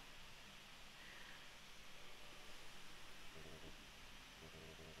 Okay.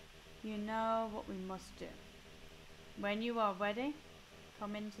 You know what we must do. When you are ready,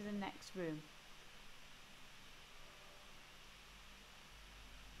 come into the next room.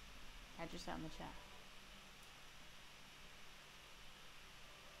 I just sat on the chair.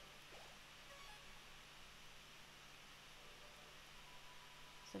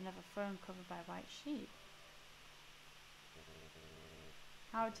 It's another phone covered by a white sheet.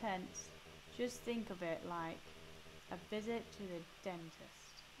 How tense. Just think of it like a visit to the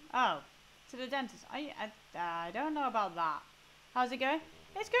dentist. Oh, to the dentist. I don't know about that. How's it going?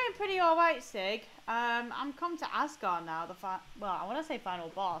 It's going pretty alright, Sig. I'm come to Asgard now, well, I want to say final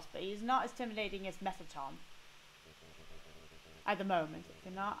boss, but he's not as intimidating as Mettaton. At the moment. If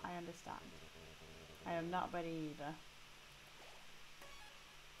you're not, I understand. I am not ready either.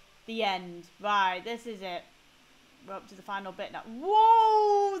 The end. Right, this is it. We're up to the final bit now.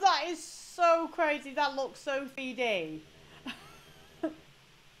 Whoa! That is so crazy. That looks so 3D.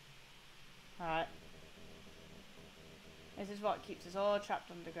 Alright. This is what keeps us all trapped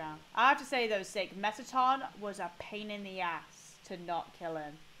underground. I have to say though, Sig, Mettaton was a pain in the ass to not kill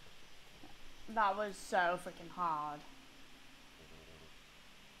him. That was so freaking hard.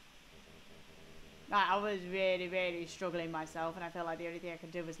 I was really, really struggling myself, and I feel like the only thing I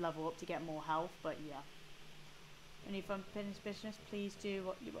could do was level up to get more health, but yeah. Any unfinished business, please do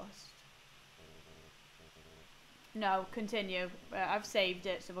what you must. No, continue. I've saved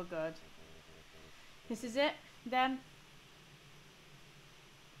it, so we're good. This is it, then.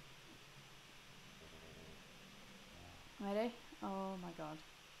 Ready? Oh my god.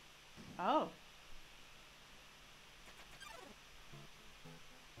 Oh.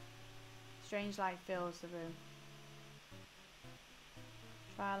 Strange light fills the room.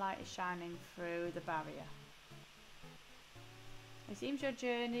 Twilight is shining through the barrier. It seems your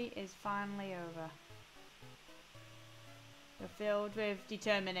journey is finally over. You're filled with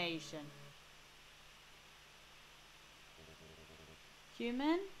determination.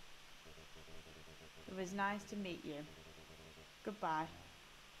 Human? It was nice to meet you. Goodbye.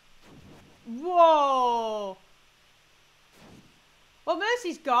 Whoa! Well,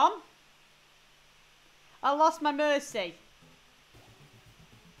 Mercy's gone. I lost my Mercy.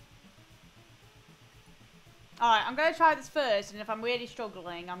 Alright, I'm going to try this first, and if I'm really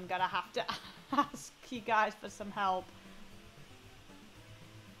struggling, I'm going to have to ask you guys for some help.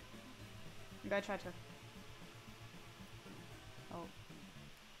 I'm going to try to... Oh.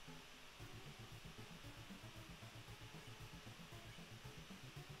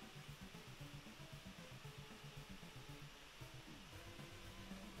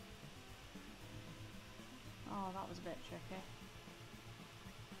 Oh, that was a bit tricky.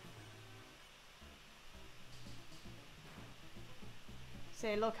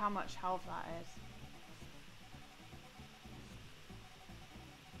 See, look how much health that is.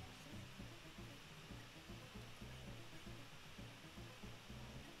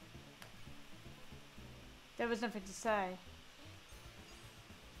 There was nothing to say.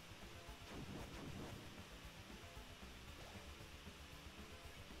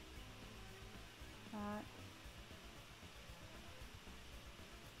 Right.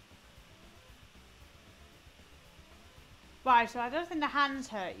 Right, so I don't think the hands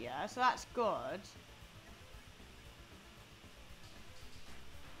hurt you, so that's good.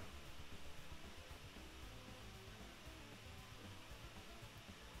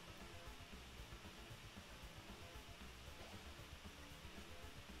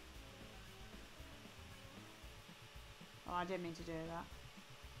 Oh, I didn't mean to do that.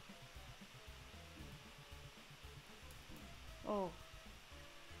 Oh.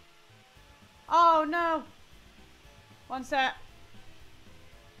 Oh, no! One sec.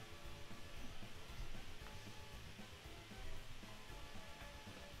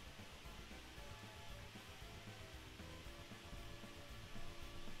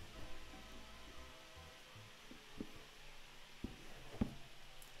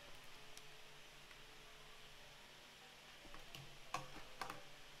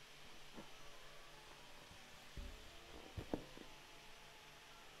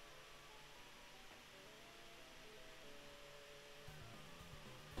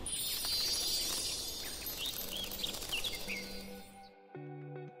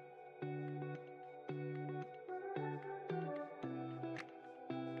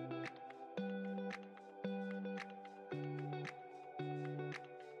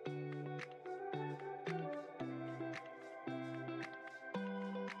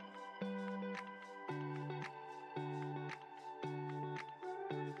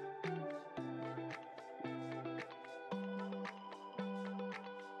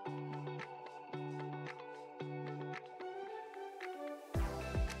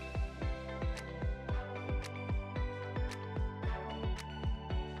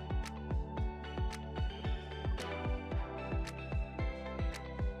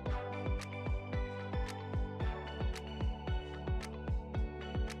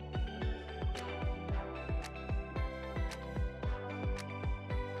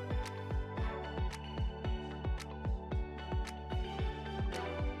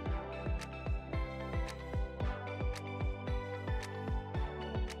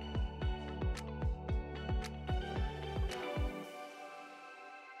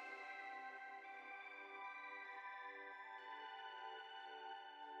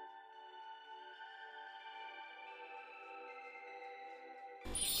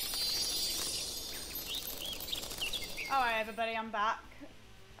 Alright everybody, I'm back.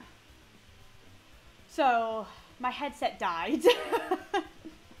 So, my headset died.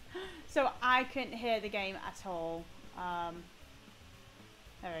 So I couldn't hear the game at all.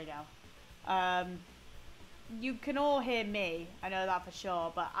 There we go. You can all hear me, I know that for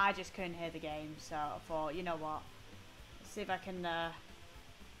sure, but I just couldn't hear the game, so I thought, you know what, let's see if I can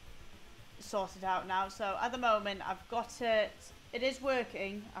sort it out now. So at the moment I've got it, it is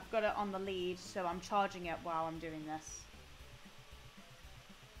working, I've got it on the lead, so I'm charging it while I'm doing this.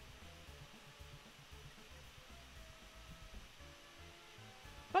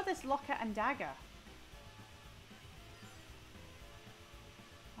 Got this locket and dagger.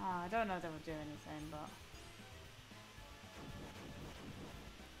 Oh, I don't know if they will do anything, but...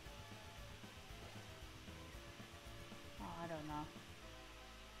 Oh, I don't know.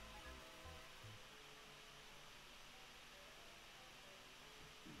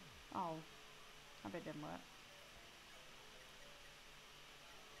 Oh, a bit didn't work.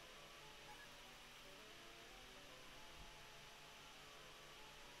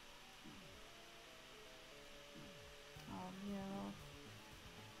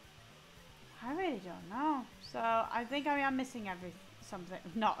 I really don't know. So I think I am missing something.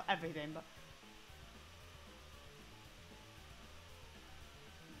 Not everything, but.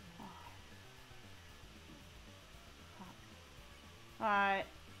 Oh. Alright.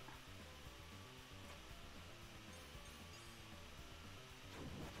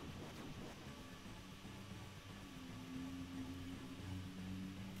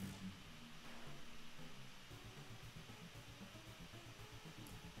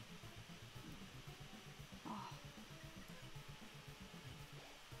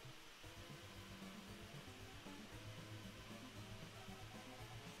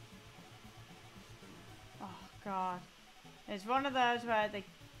 God. It's one of those where the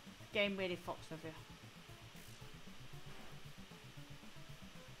game really fucks with you.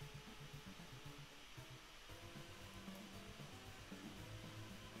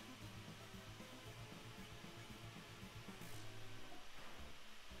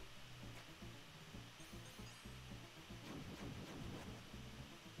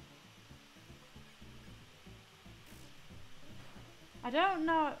 I don't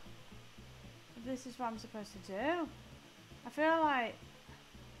know if this is what I'm supposed to do. I feel like...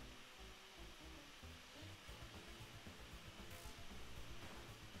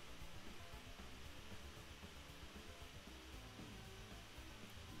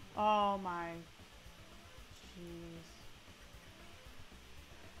 Oh my... Jeez.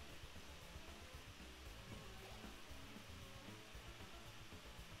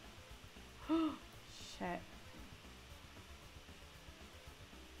 Shit.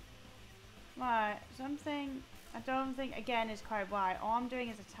 Right, something I don't think again is quite right. All I'm doing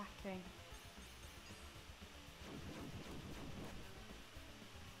is attacking.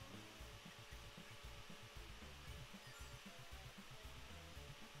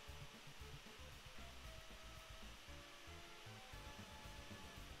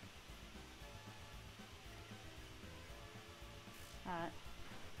 Alright.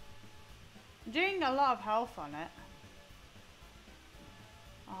 I'm doing a lot of health on it.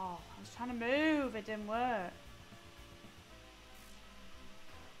 Oh, I was trying to move, it didn't work.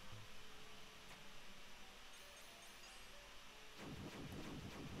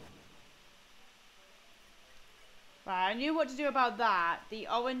 Right, I knew what to do about that. The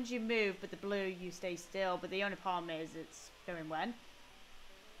orange you move, but the blue you stay still. But the only problem is it's doing when.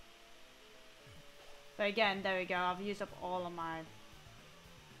 But again, there we go. I've used up all of my...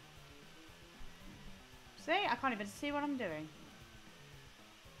 See? I can't even see what I'm doing.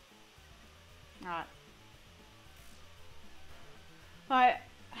 Alright. Right.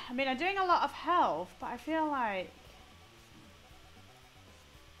 I mean, I'm doing a lot of health, but I feel like...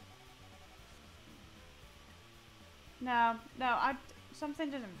 No, something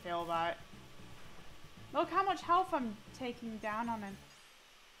doesn't feel right. Look how much health I'm taking down on him.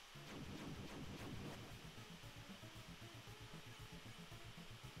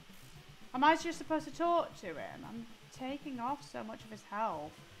 Am I just supposed to talk to him? I'm taking off so much of his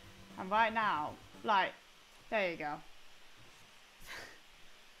health. And right now, like, there you go.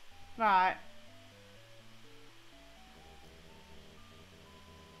 Right.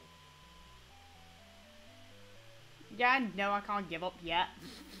 Yeah, no, I can't give up yet.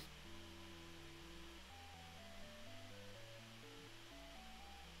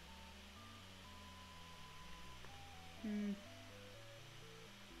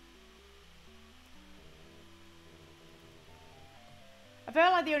 I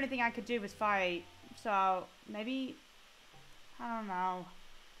feel like the only thing I could do was fight, so maybe, I don't know.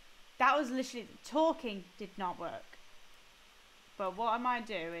 That was literally, talking did not work. But what I might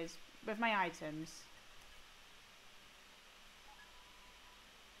do is, with my items...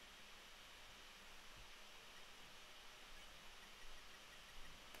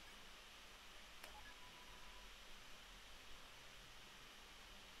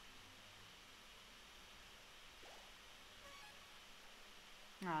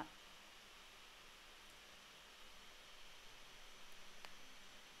 Right.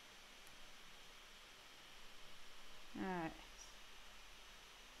 Alright.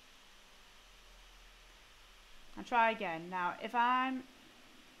 I'll try again. Now, if I'm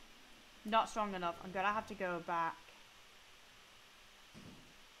not strong enough, I'm going to have to go back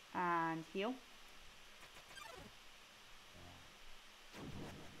and heal.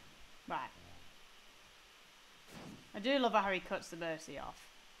 Right. I do love how he cuts the mercy off.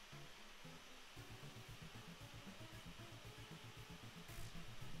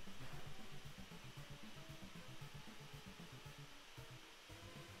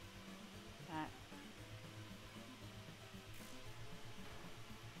 Right.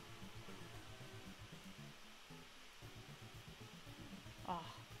 Oh,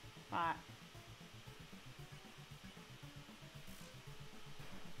 right.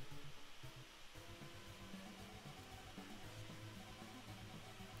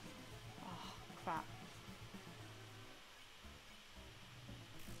 Oh, crap.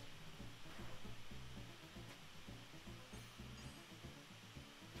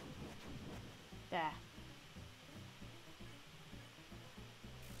 There.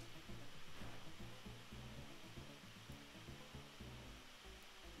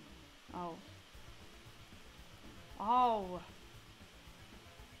 Oh. Oh.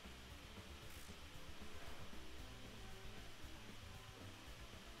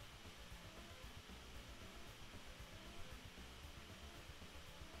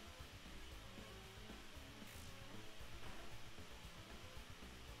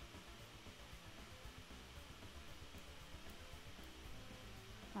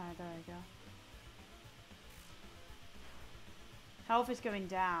 Alright, there we go. Health is going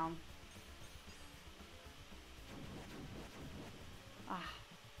down. Ah.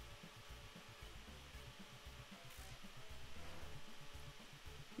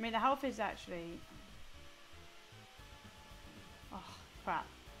 I mean, the health is actually... Oh, crap.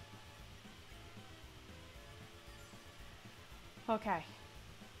 Okay.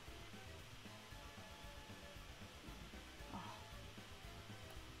 Oh.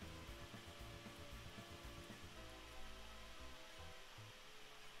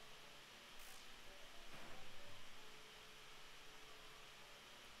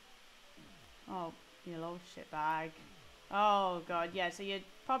 Oh, you little shitbag. Oh god, yeah, so you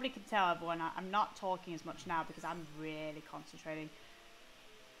probably can tell everyone I'm not talking as much now because I'm really concentrating.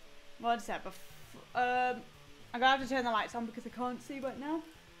 One sec, I'm gonna have to turn the lights on because I can't see right now.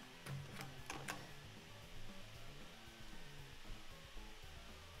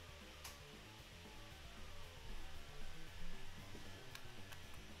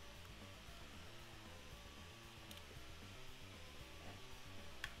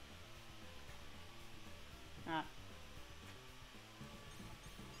 Ah.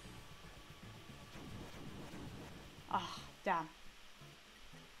 Oh, damn.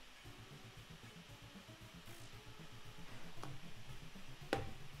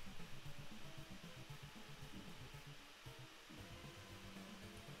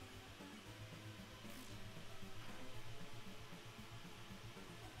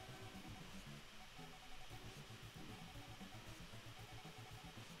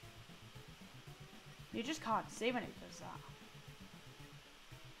 You just can't see when it does that.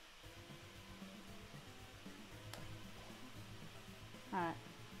 Alright.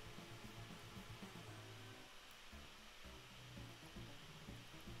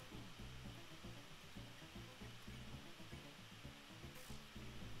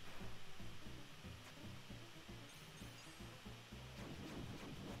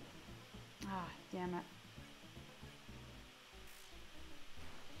 Ah, damn it.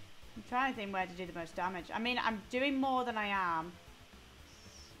 I'm trying to think where to do the most damage. I mean, I'm doing more than I am.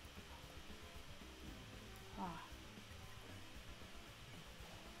 Oh.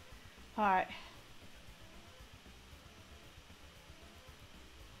 Alright.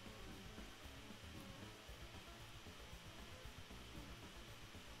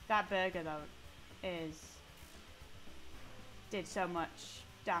 That burger, though, did so much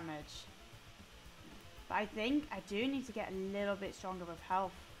damage. But I think I do need to get a little bit stronger with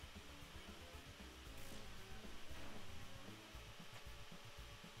health.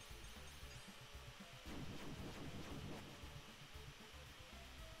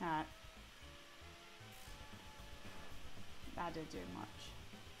 Alright. did do much.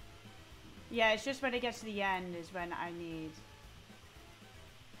 Yeah, it's just when it gets to the end is when I need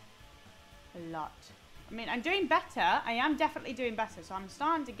a lot. I mean, I'm doing better. I am definitely doing better, so I'm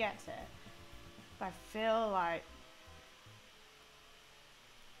starting to get it. But I feel like...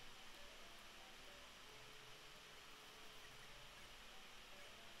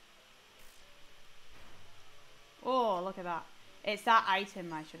 Oh, look at that. It's that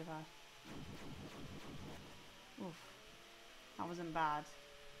item I should have had. Oof. That wasn't bad.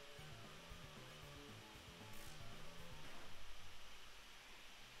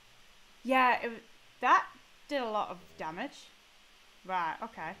 Yeah, that did a lot of damage. Right,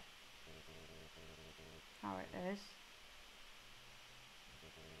 okay. How it is.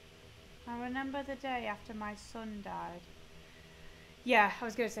 I remember the day after my son died. Yeah, I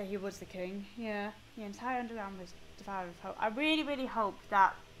was going to say he was the king. Yeah, the entire underground was devoured with hope. I really, really hope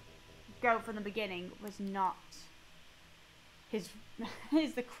that goat from the beginning was not his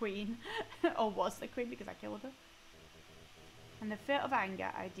is the queen. Or was the queen because I killed her. In the fit of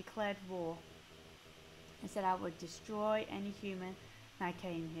anger, I declared war. I said I would destroy any human that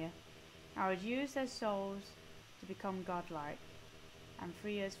came here. I would use their souls to become godlike and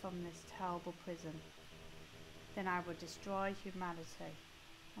free us from this terrible prison. Then I would destroy humanity.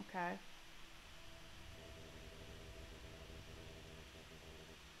 Okay.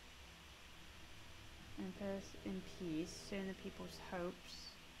 In peace, soon the people's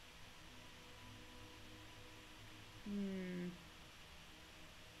hopes.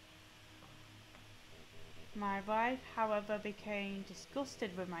 My wife, however, became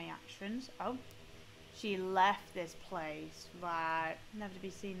disgusted with my actions. Oh, she left this place. Right, never to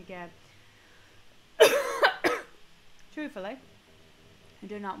be seen again. Truthfully, I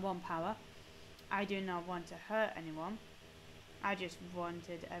do not want power. I do not want to hurt anyone. I just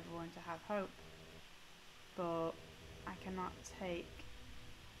wanted everyone to have hope. But I cannot take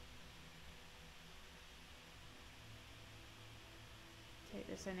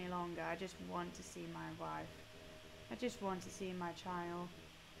this any longer. I just want to see my wife. I just want to see my child.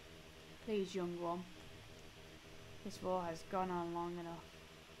 Please, young one. This war has gone on long enough.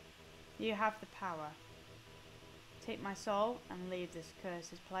 You have the power. Take my soul and leave this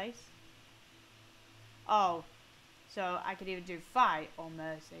cursed place. Oh, so I could either do fight or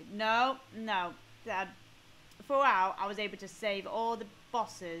mercy. No, no. Throughout, I was able to save all the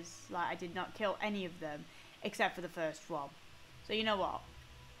bosses. Like, I did not kill any of them, except for the first one. So you know what?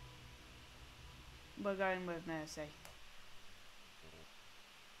 We're going with mercy.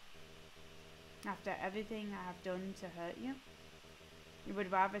 After everything I have done to hurt you, you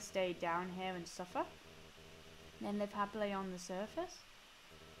would rather stay down here and suffer than live happily on the surface?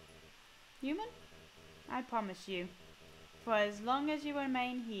 Human? I promise you, for as long as you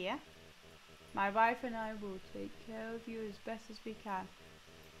remain here, my wife and I will take care of you as best as we can.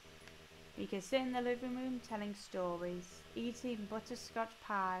 We can sit in the living room telling stories, eating butterscotch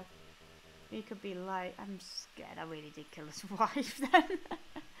pie. We could be like, I'm scared I really did kill his wife then.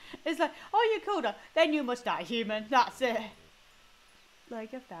 It's like, oh, you killed her, then you must die, human. That's it.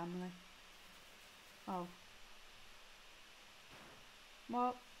 Like a family. Oh.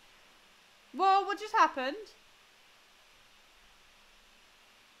 What? Whoa, what just happened?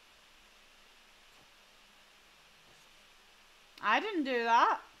 I didn't do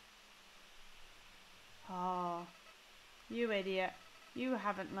that. Oh, you idiot. You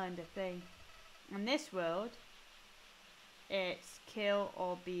haven't learned a thing. In this world, it's kill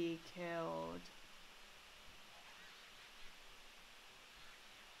or be killed.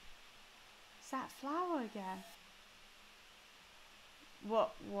 It's that flower again.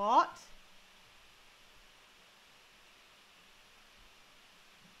 What?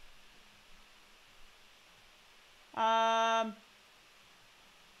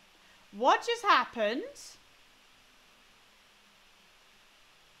 What just happened?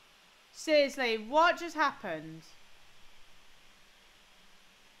 Seriously, what just happened?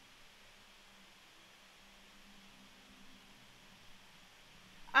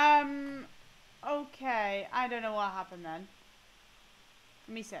 Okay, I don't know what happened then.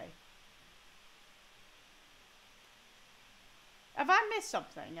 Let me see. Have I missed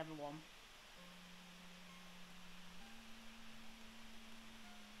something, everyone?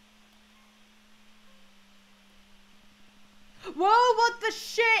 Whoa, what the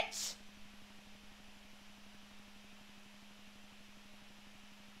shit?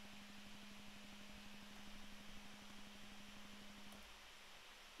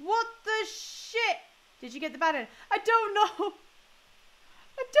 What the shit? Did you get the bad end? I don't know.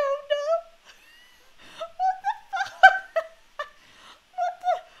 I don't know. What the fuck?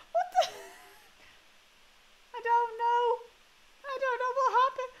 What the? I don't know.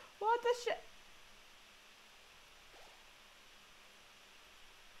 the shit?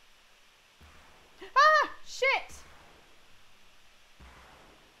 Ah! Shit!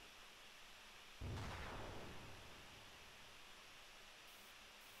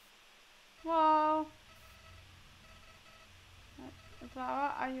 Whoa.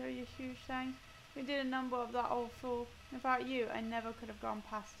 Flower, I owe you huge thanks. We did a number of that old fool. Without you, I never could have gone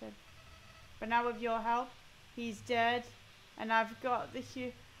past him. But now with your help, he's dead. And I've got the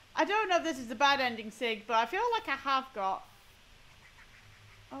I don't know if this is a bad ending, Sig, but I feel like I have got.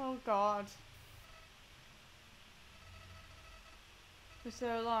 Oh, God. For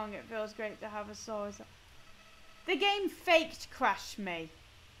so long, it feels great to have a soul. The game faked crashed me.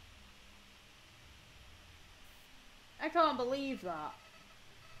 I can't believe that.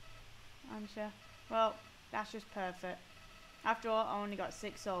 I'm sure. Well, that's just perfect. After all, I only got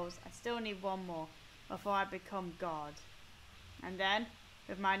 6 souls. I still need 1 more before I become God. And then,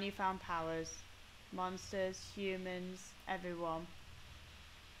 with my newfound powers, monsters, humans, everyone,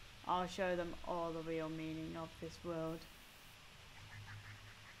 I'll show them all the real meaning of this world.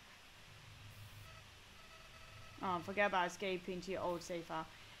 Oh, forget about escaping to your old safe house.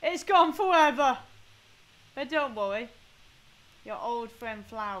 It's gone forever! But don't worry. Your old friend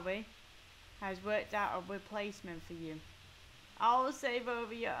Flowey has worked out a replacement for you. I'll save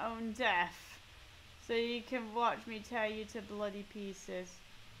over your own death, so you can watch me tear you to bloody pieces.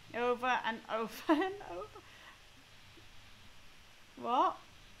 Over and over and over. What?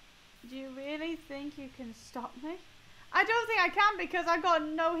 Do you really think you can stop me? I don't think I can because I got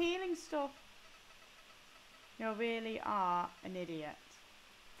no healing stuff. You really are an idiot.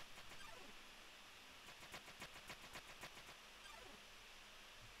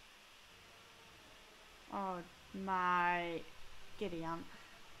 Oh my Gideon.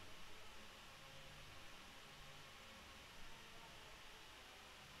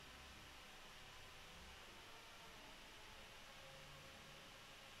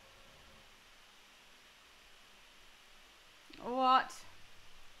 What?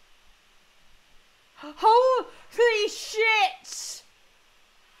 Holy shit!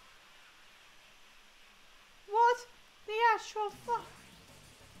 What the actual fuck?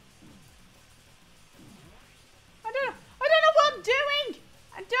 I don't know what I'm doing!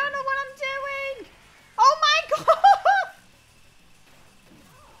 I don't know what I'm doing! Oh my god!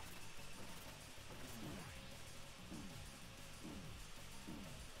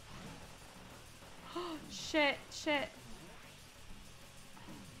 Shit, shit.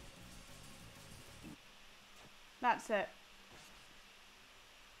 That's it.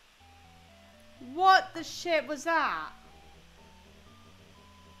 What the shit was that?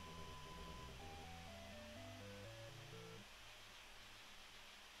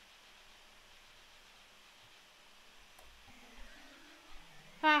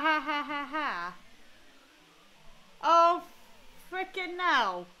 Ha ha ha ha ha. Oh, frickin'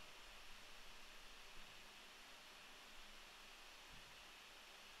 no.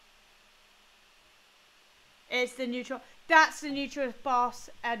 It's the neutral. That's the neutral boss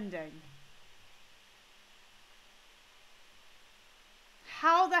ending.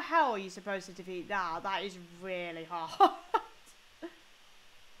 How the hell are you supposed to defeat that? That is really hard.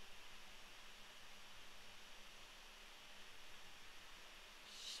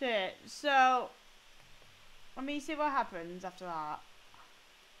 Shit. So, let me see what happens after that.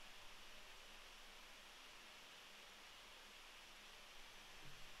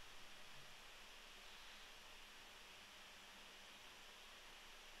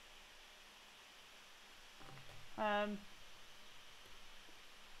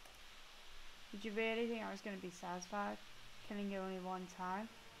 Did you really think I was going to be satisfied killing you only 1 time?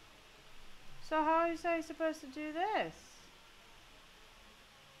 So how is I supposed to do this?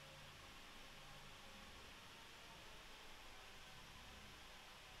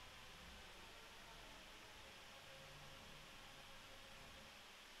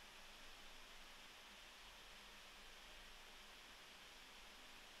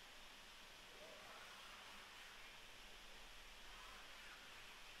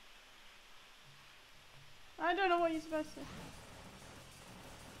 I don't know what you're supposed to.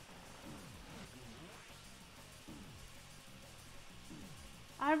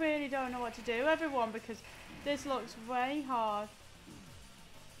 I really don't know what to do, everyone, because this looks way hard.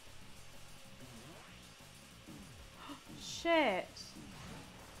 Shit.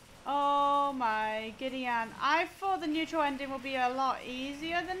 Oh my Gideon. I thought the neutral ending would be a lot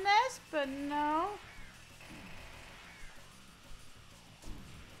easier than this, but no.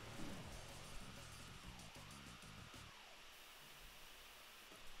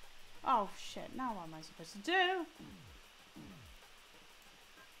 Oh shit, now what am I supposed to do?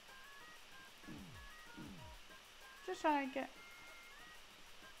 Just trying to get...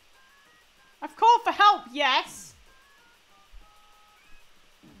 I've called for help, yes!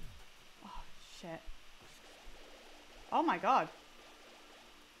 Oh, shit. Oh my god.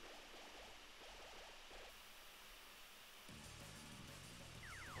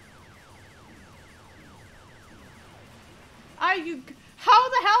 Are you... How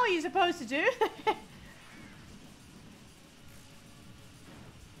the hell are you supposed to do this?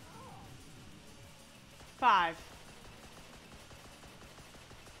 Five.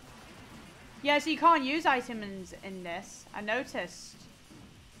 Yeah, so you can't use items in this. I noticed.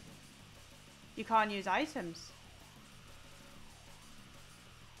 You can't use items.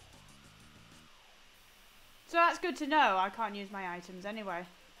 So that's good to know. I can't use my items anyway.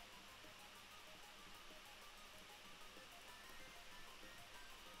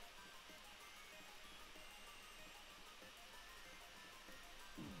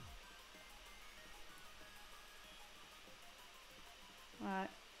 Right.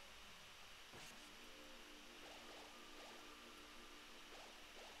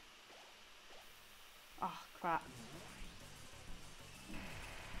 Oh, crap.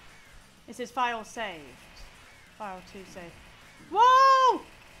 It says file saved. File 2 saved. Whoa!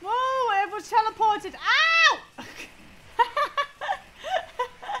 Whoa! It was teleported. Ow!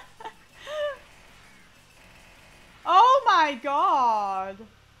 Oh my god!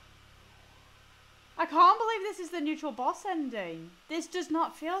 I can't believe this is the neutral boss ending. This does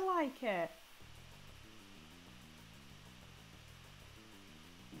not feel like it.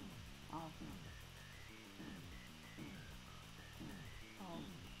 Oh. Oh.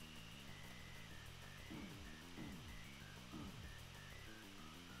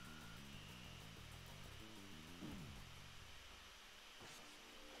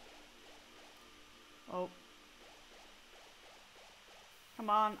 Oh. Come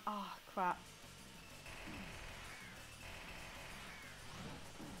on. Oh, crap.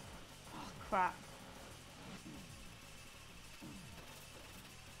 Oh, crap.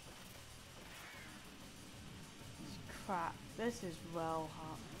 Crap. This is well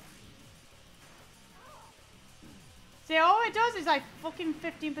hot. See, all it does is like fucking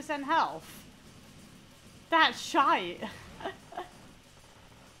 15% health. That's shite.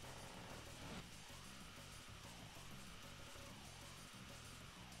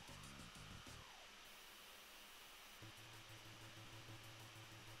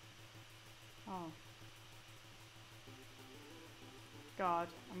 Oh. God,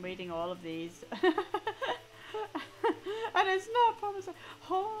 I'm reading all of these. And it's not promising.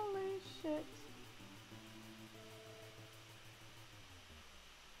 Holy shit.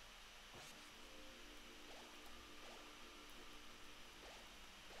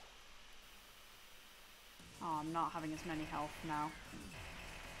 Oh, I'm not having as many health now.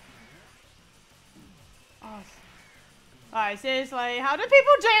 Oh. Alright, seriously, how do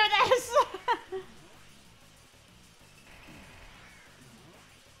people do this?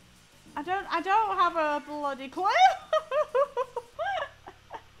 I don't have a bloody clue.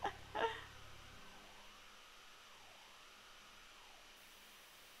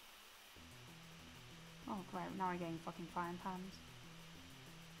 Oh great, now I'm getting fucking frying pans.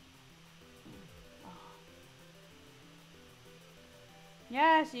 Oh.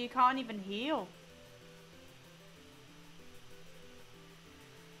 Yeah, so you can't even heal.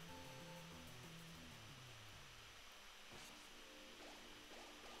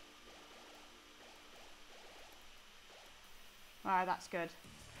 Alright, that's good.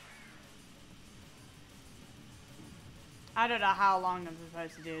 I don't know how long I'm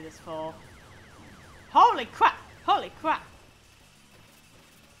supposed to do this for. Holy crap! Holy crap!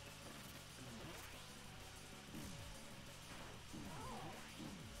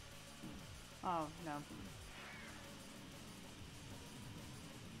 Oh, no.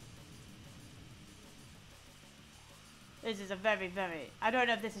 This is a very, very... I don't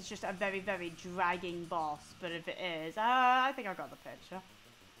know if this is just a very, very dragging boss, but if it is, I think I got the picture.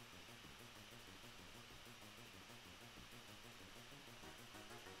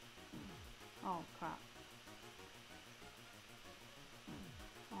 Oh, crap.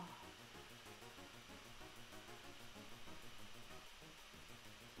 Oh.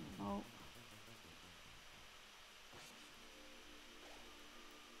 Oh.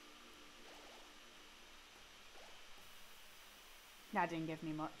 That didn't give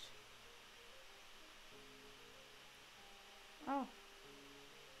me much. Oh.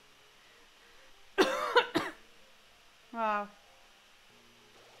 Wow.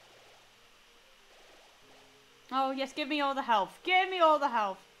 Oh, yes, give me all the health. Give me all the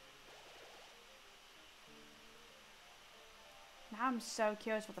health. Now I'm so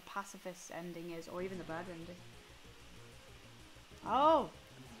curious what the pacifist ending is, or even the bird ending. Oh.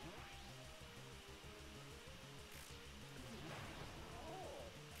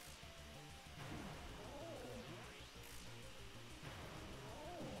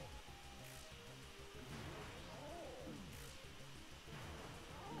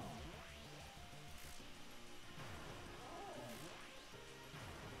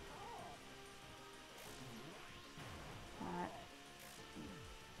 Alright.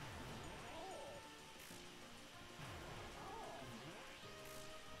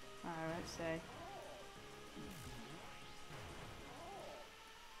 Alright, let's see.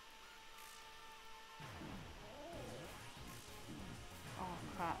 Oh,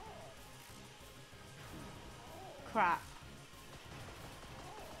 crap. Crap.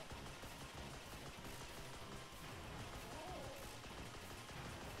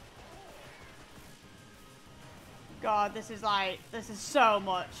 God, this is so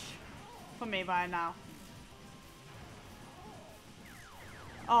much for me by now.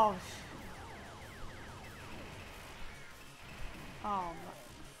 Oh. Oh.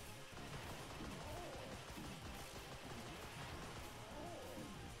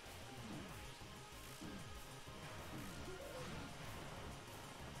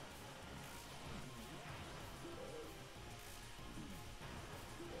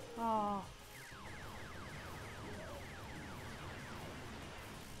 Oh.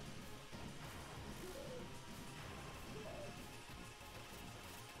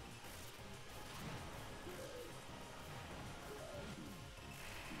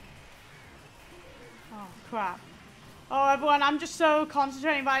 Oh, crap. Oh, everyone, I'm just so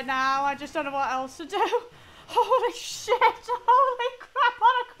concentrating right now. I just don't know what else to do. Holy shit. Holy crap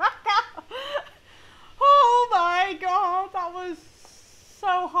on a cracker. Oh my god. That was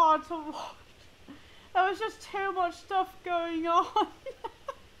so hard to watch. There was just too much stuff going on.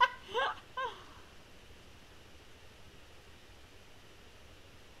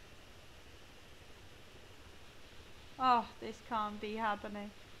 Oh, this can't be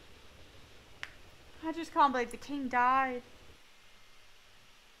happening. I just can't believe the king died.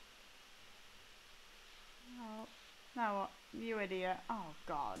 Oh, now what? You idiot. Oh,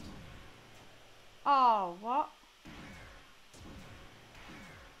 God. Oh, what?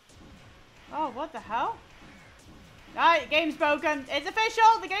 Oh, what the hell? Alright, game's broken. It's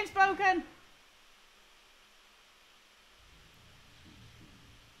official. The game's broken.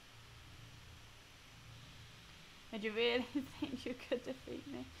 Did you really think you could defeat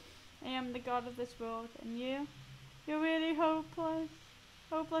me? I am the god of this world, and you? You're really hopeless.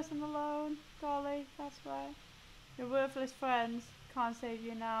 Hopeless and alone. Golly, that's right. Your worthless friends can't save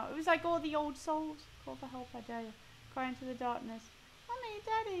you now. It was like all the old souls. Call for help, I dare you. Cry into the darkness. Mommy,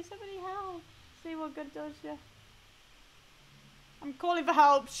 Daddy, somebody help. See what good does you. I'm calling for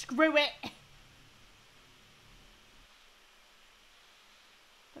help. Screw it.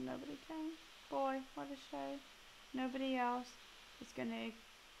 But nobody came. Boy, what a shame. Nobody else is gonna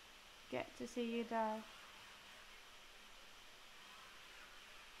get to see you die.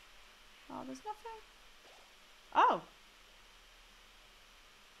 Oh, there's nothing. Oh.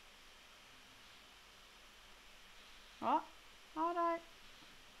 What? Alright.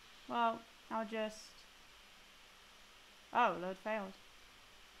 Well, I'll just... Oh, load failed.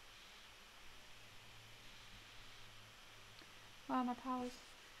 Wow, my powers.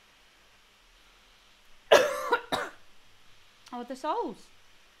 Oh, the souls.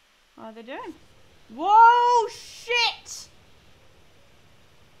 What are they doing? Whoa, shit!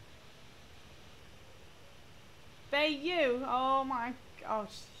 They you? Oh my... Oh,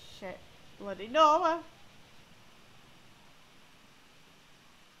 shit. Bloody Noah.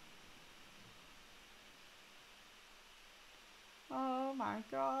 Oh my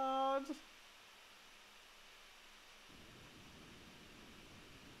god.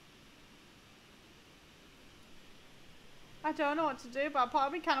 I don't know what to do, but part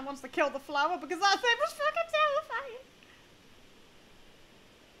of me kind of wants to kill the flower because that thing was fucking terrifying.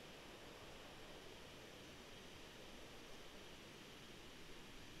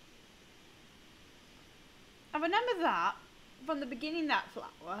 I remember that from the beginning, that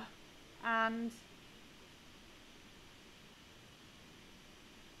flower, and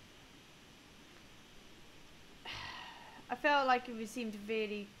I felt like it seemed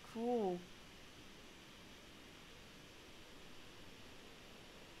really cruel.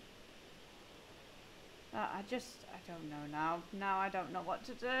 I don't know now. Now I don't know what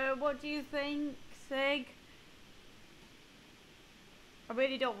to do. What do you think, Sig? I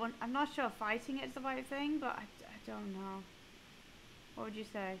really don't want... I'm not sure fighting it's the right thing, but I don't know. What would you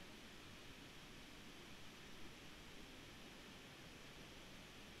say?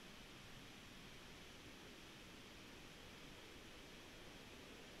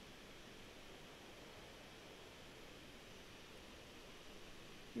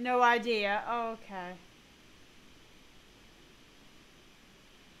 No idea. Okay.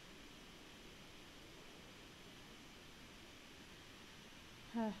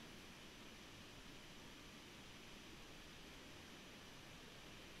 Huh.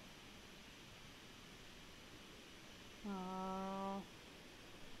 Oh.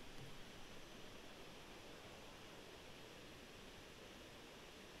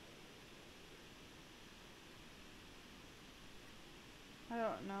 I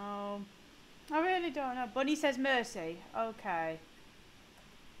don't know. I really don't know. Bunny says mercy. Okay.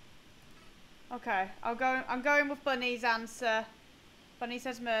 Okay. I'm going with Bunny's answer. Bunny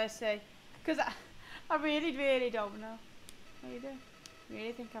says mercy. Because I really, really don't know. What do you do?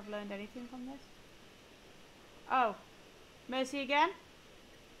 Really think I've learned anything from this? Oh. Mercy again?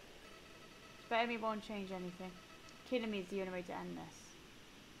 But Amy won't change anything. Killing me is the only way to end this.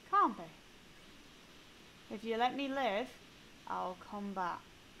 Can't be. If you let me live, I'll come back.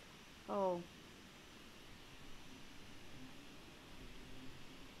 Oh.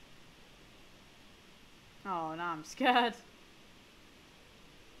 Oh, now I'm scared.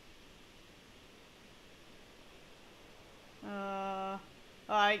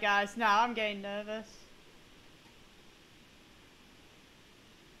 Alright guys, now I'm getting nervous.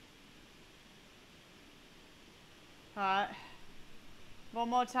 Alright. One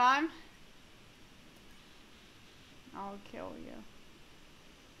more time. I'll kill you.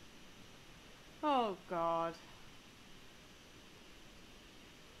 Oh god.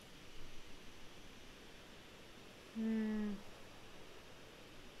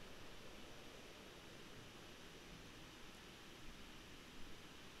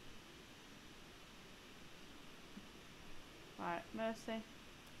 Right, mercy.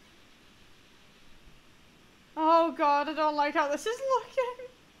 Oh god, I don't like how this is looking.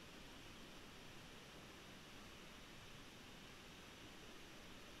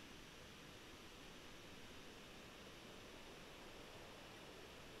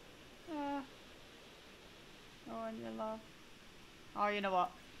 Oh, and you love. Oh, you know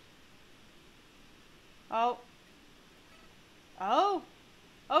what? Oh. Oh.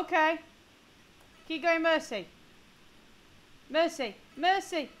 Okay. Keep going, mercy. Mercy.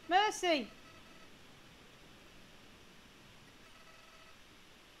 Mercy. Mercy.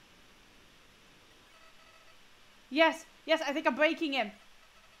 Yes. Yes, I think I'm breaking him.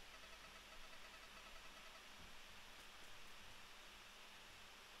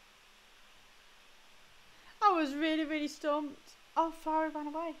 I was really, really stumped. Oh, Flowey ran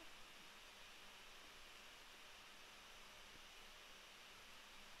away.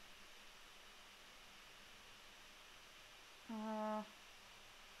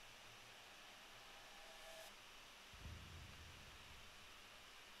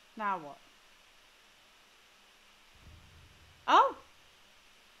 Now what? Oh!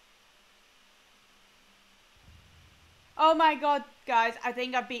 Oh my god, guys, I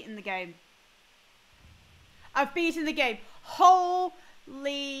think I've beaten the game. I've beaten the game.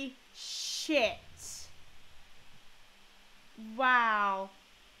 Holy shit. Wow.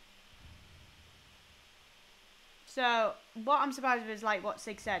 So, what I'm surprised with is like what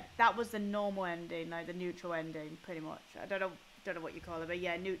Sig said. That was the normal ending, like the neutral ending, pretty much. I don't know what you call it, but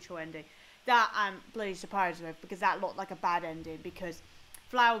yeah, neutral ending. That I'm bloody surprised with because that looked like a bad ending because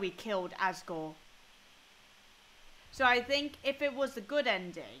Flowey killed Asgore. So I think if it was the good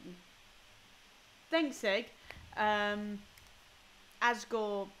ending, thanks Sig, Asgore,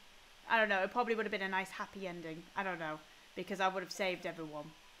 I don't know, it probably would have been a nice happy ending. I don't know, because I would have saved everyone.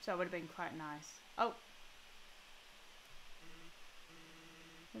 So it would have been quite nice. Oh.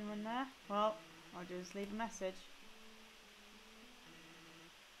 Anyone there? Well, I'll just leave a message.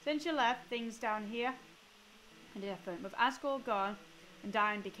 Since you left, things down here are different. With Asgore gone,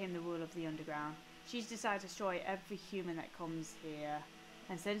 Undyne became the ruler of the underground. She's decided to destroy every human that comes here.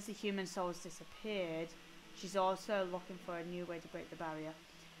 And since the human souls disappeared, she's also looking for a new way to break the barrier.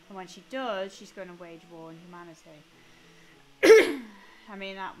 And when she does, she's going to wage war on humanity. I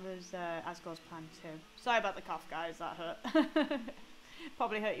mean, that was Asgore's plan too. Sorry about the cough, guys. That hurt.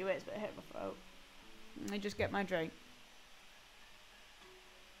 Probably hurt your ears, but it hit my throat. Let me just get my drink.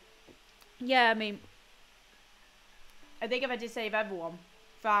 Yeah, I mean, I think if I did save everyone,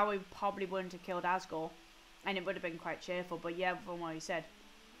 Flowey probably wouldn't have killed Asgore, and it would have been quite cheerful. But yeah, from what he said,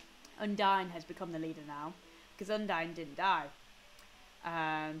 Undyne has become the leader now, because Undyne didn't die.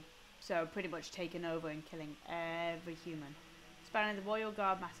 So pretty much taking over and killing every human. Spanning the royal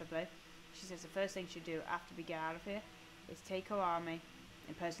guard massively. She says the first thing she'll do after we get out of here is take her army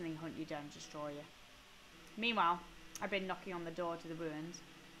and personally hunt you down and destroy you. Meanwhile, I've been knocking on the door to the ruins,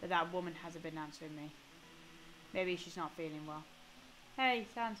 but that woman hasn't been answering me. Maybe she's not feeling well. Hey,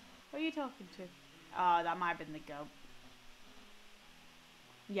 Sans, who are you talking to? Oh, that might have been the goat.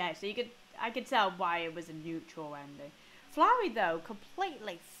 Yeah, so I could tell why it was a neutral ending. Flowey, though,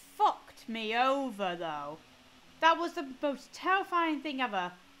 completely fucked me over, though. That was the most terrifying thing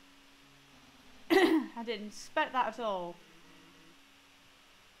ever. I didn't expect that at all.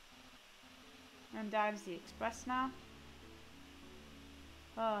 I'm down to the Express now.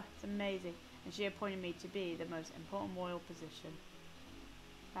 Oh, it's amazing. And she appointed me to be the most important royal position.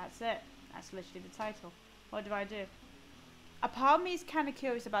 That's it. That's literally the title. What do I do? A part of me is kind of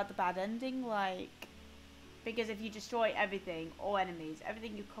curious about the bad ending, like, because if you destroy everything, all enemies,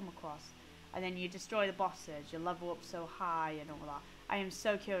 everything you come across, and then you destroy the bosses, you level up so high and all that. I am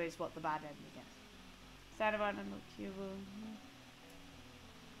so curious what the bad ending is. Stand around and look to your room.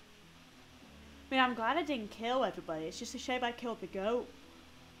 I mean, I'm glad I didn't kill everybody. It's just a shame I killed the goat.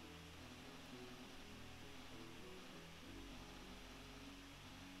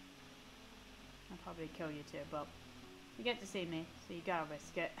 I'll probably kill you too, but you get to see me, so you gotta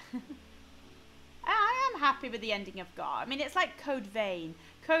risk it. I am happy with the ending of God. I mean, it's like Code Vein.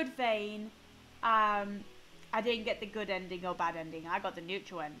 Code Vein, I didn't get the good ending or bad ending. I got the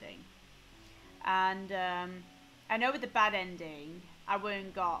neutral ending. And I know with the bad ending, I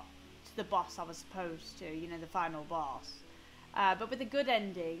wouldn't got to the boss I was supposed to, you know, the final boss. But with the good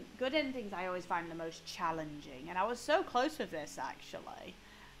endings I always find the most challenging. And I was so close with this, actually.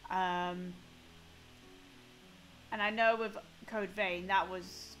 And I know with Code Vein, that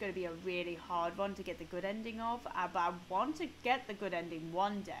was going to be a really hard one to get the good ending of. But I want to get the good ending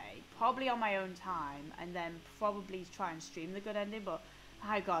one day, probably on my own time, and then probably try and stream the good ending. But,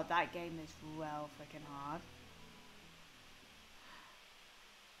 my God, that game is well freaking hard.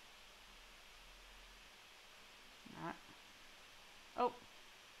 Alright. Oh.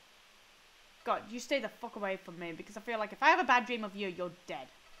 God, you stay the fuck away from me, because I feel like if I have a bad dream of you, you're dead.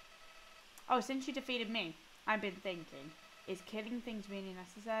 Oh, since you defeated me, I've been thinking, is killing things really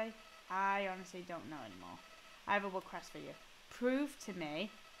necessary? I honestly don't know anymore. I have a request for you. Prove to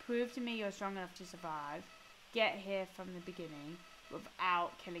me you're strong enough to survive, get here from the beginning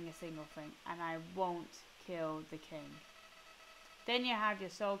without killing a single thing, and I won't kill the king. Then you have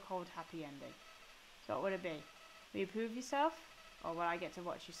your so-called happy ending. So what would it be? Will you prove yourself, or will I get to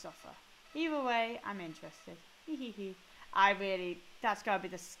watch you suffer? Either way, I'm interested. That's gotta be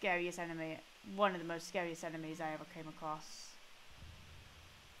the scariest enemy, one of the most scariest enemies I ever came across.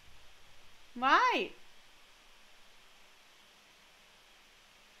 Right.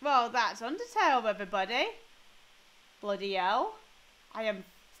 Well, that's Undertale, everybody. Bloody hell. I'm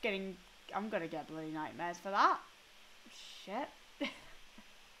gonna get bloody nightmares for that. Shit.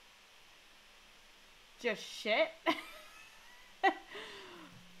 Just shit.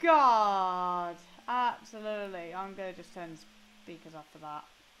 God. Absolutely. I'm gonna just turn the speakers off for that.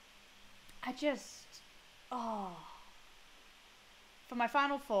 For my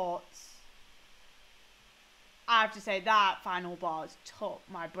final thoughts, I have to say that final boss took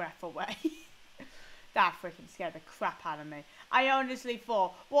my breath away. That freaking scared the crap out of me. I honestly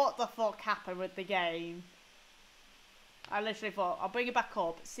thought, what the fuck happened with the game? I literally thought, I'll bring it back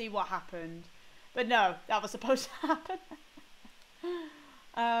up, see what happened. But no, that was supposed to happen.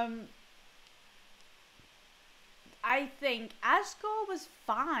 I think Asgore was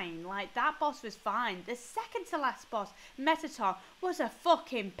fine. Like, that boss was fine. The second to last boss, Mettaton, was a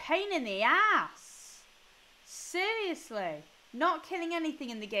fucking pain in the ass. Seriously. Not killing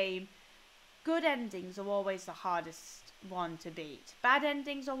anything in the game. Good endings are always the hardest one to beat. Bad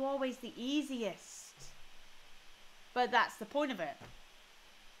endings are always the easiest. But that's the point of it.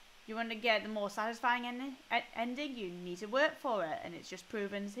 You want to get the more satisfying ending, you need to work for it. And it's just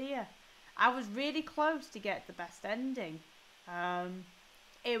proven here. I was really close to get the best ending.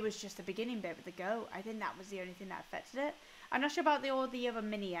 It was just the beginning bit with the goat. I think that was the only thing that affected it. I'm not sure about all the other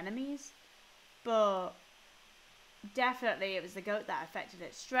mini enemies, but definitely it was the goat that affected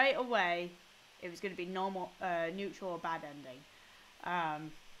it. Straight away, it was going to be normal, neutral or bad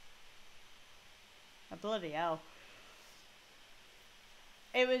ending. Bloody hell.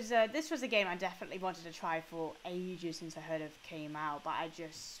 It was. This was a game I definitely wanted to try for ages since I heard it came out, but I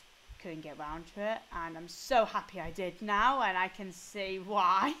just couldn't get round to it, and I'm so happy I did now, and I can see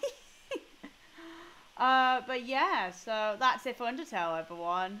why. But yeah, so that's it for Undertale,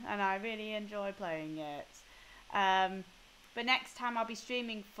 everyone, and I really enjoy playing it. But next time I'll be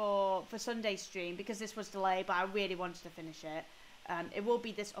streaming for Sunday's stream, because this was delayed, but I really wanted to finish it. It will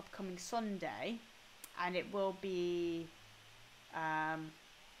be this upcoming Sunday, and it will be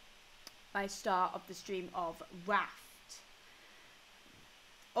my start of the stream of Raft.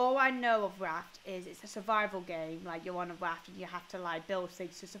 all I know of Raft is it's a survival game. Like, you're on a raft and you have to, like, build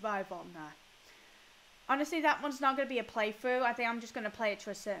things to survive on there. Honestly, that one's not going to be a playthrough. I think I'm just going to play it to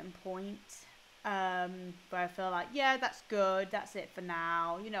a certain point. Where I feel like, yeah, that's good. That's it for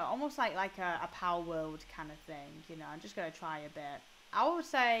now. You know, almost like a Power World kind of thing. You know, I'm just going to try a bit. I would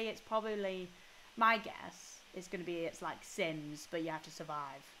say it's probably, my guess, is going to be it's like Sims, but you have to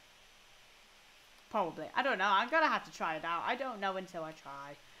survive. Probably. I don't know. I'm going to have to try it out. I don't know until I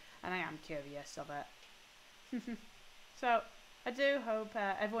try. And I am curious of it. So, I do hope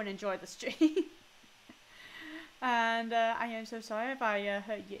everyone enjoyed the stream. And I am so sorry if I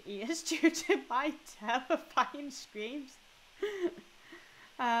hurt your ears due to my terrifying screams.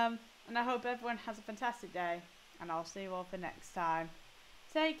 And I hope everyone has a fantastic day. And I'll see you all for next time.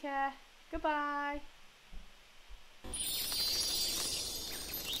 Take care. Goodbye.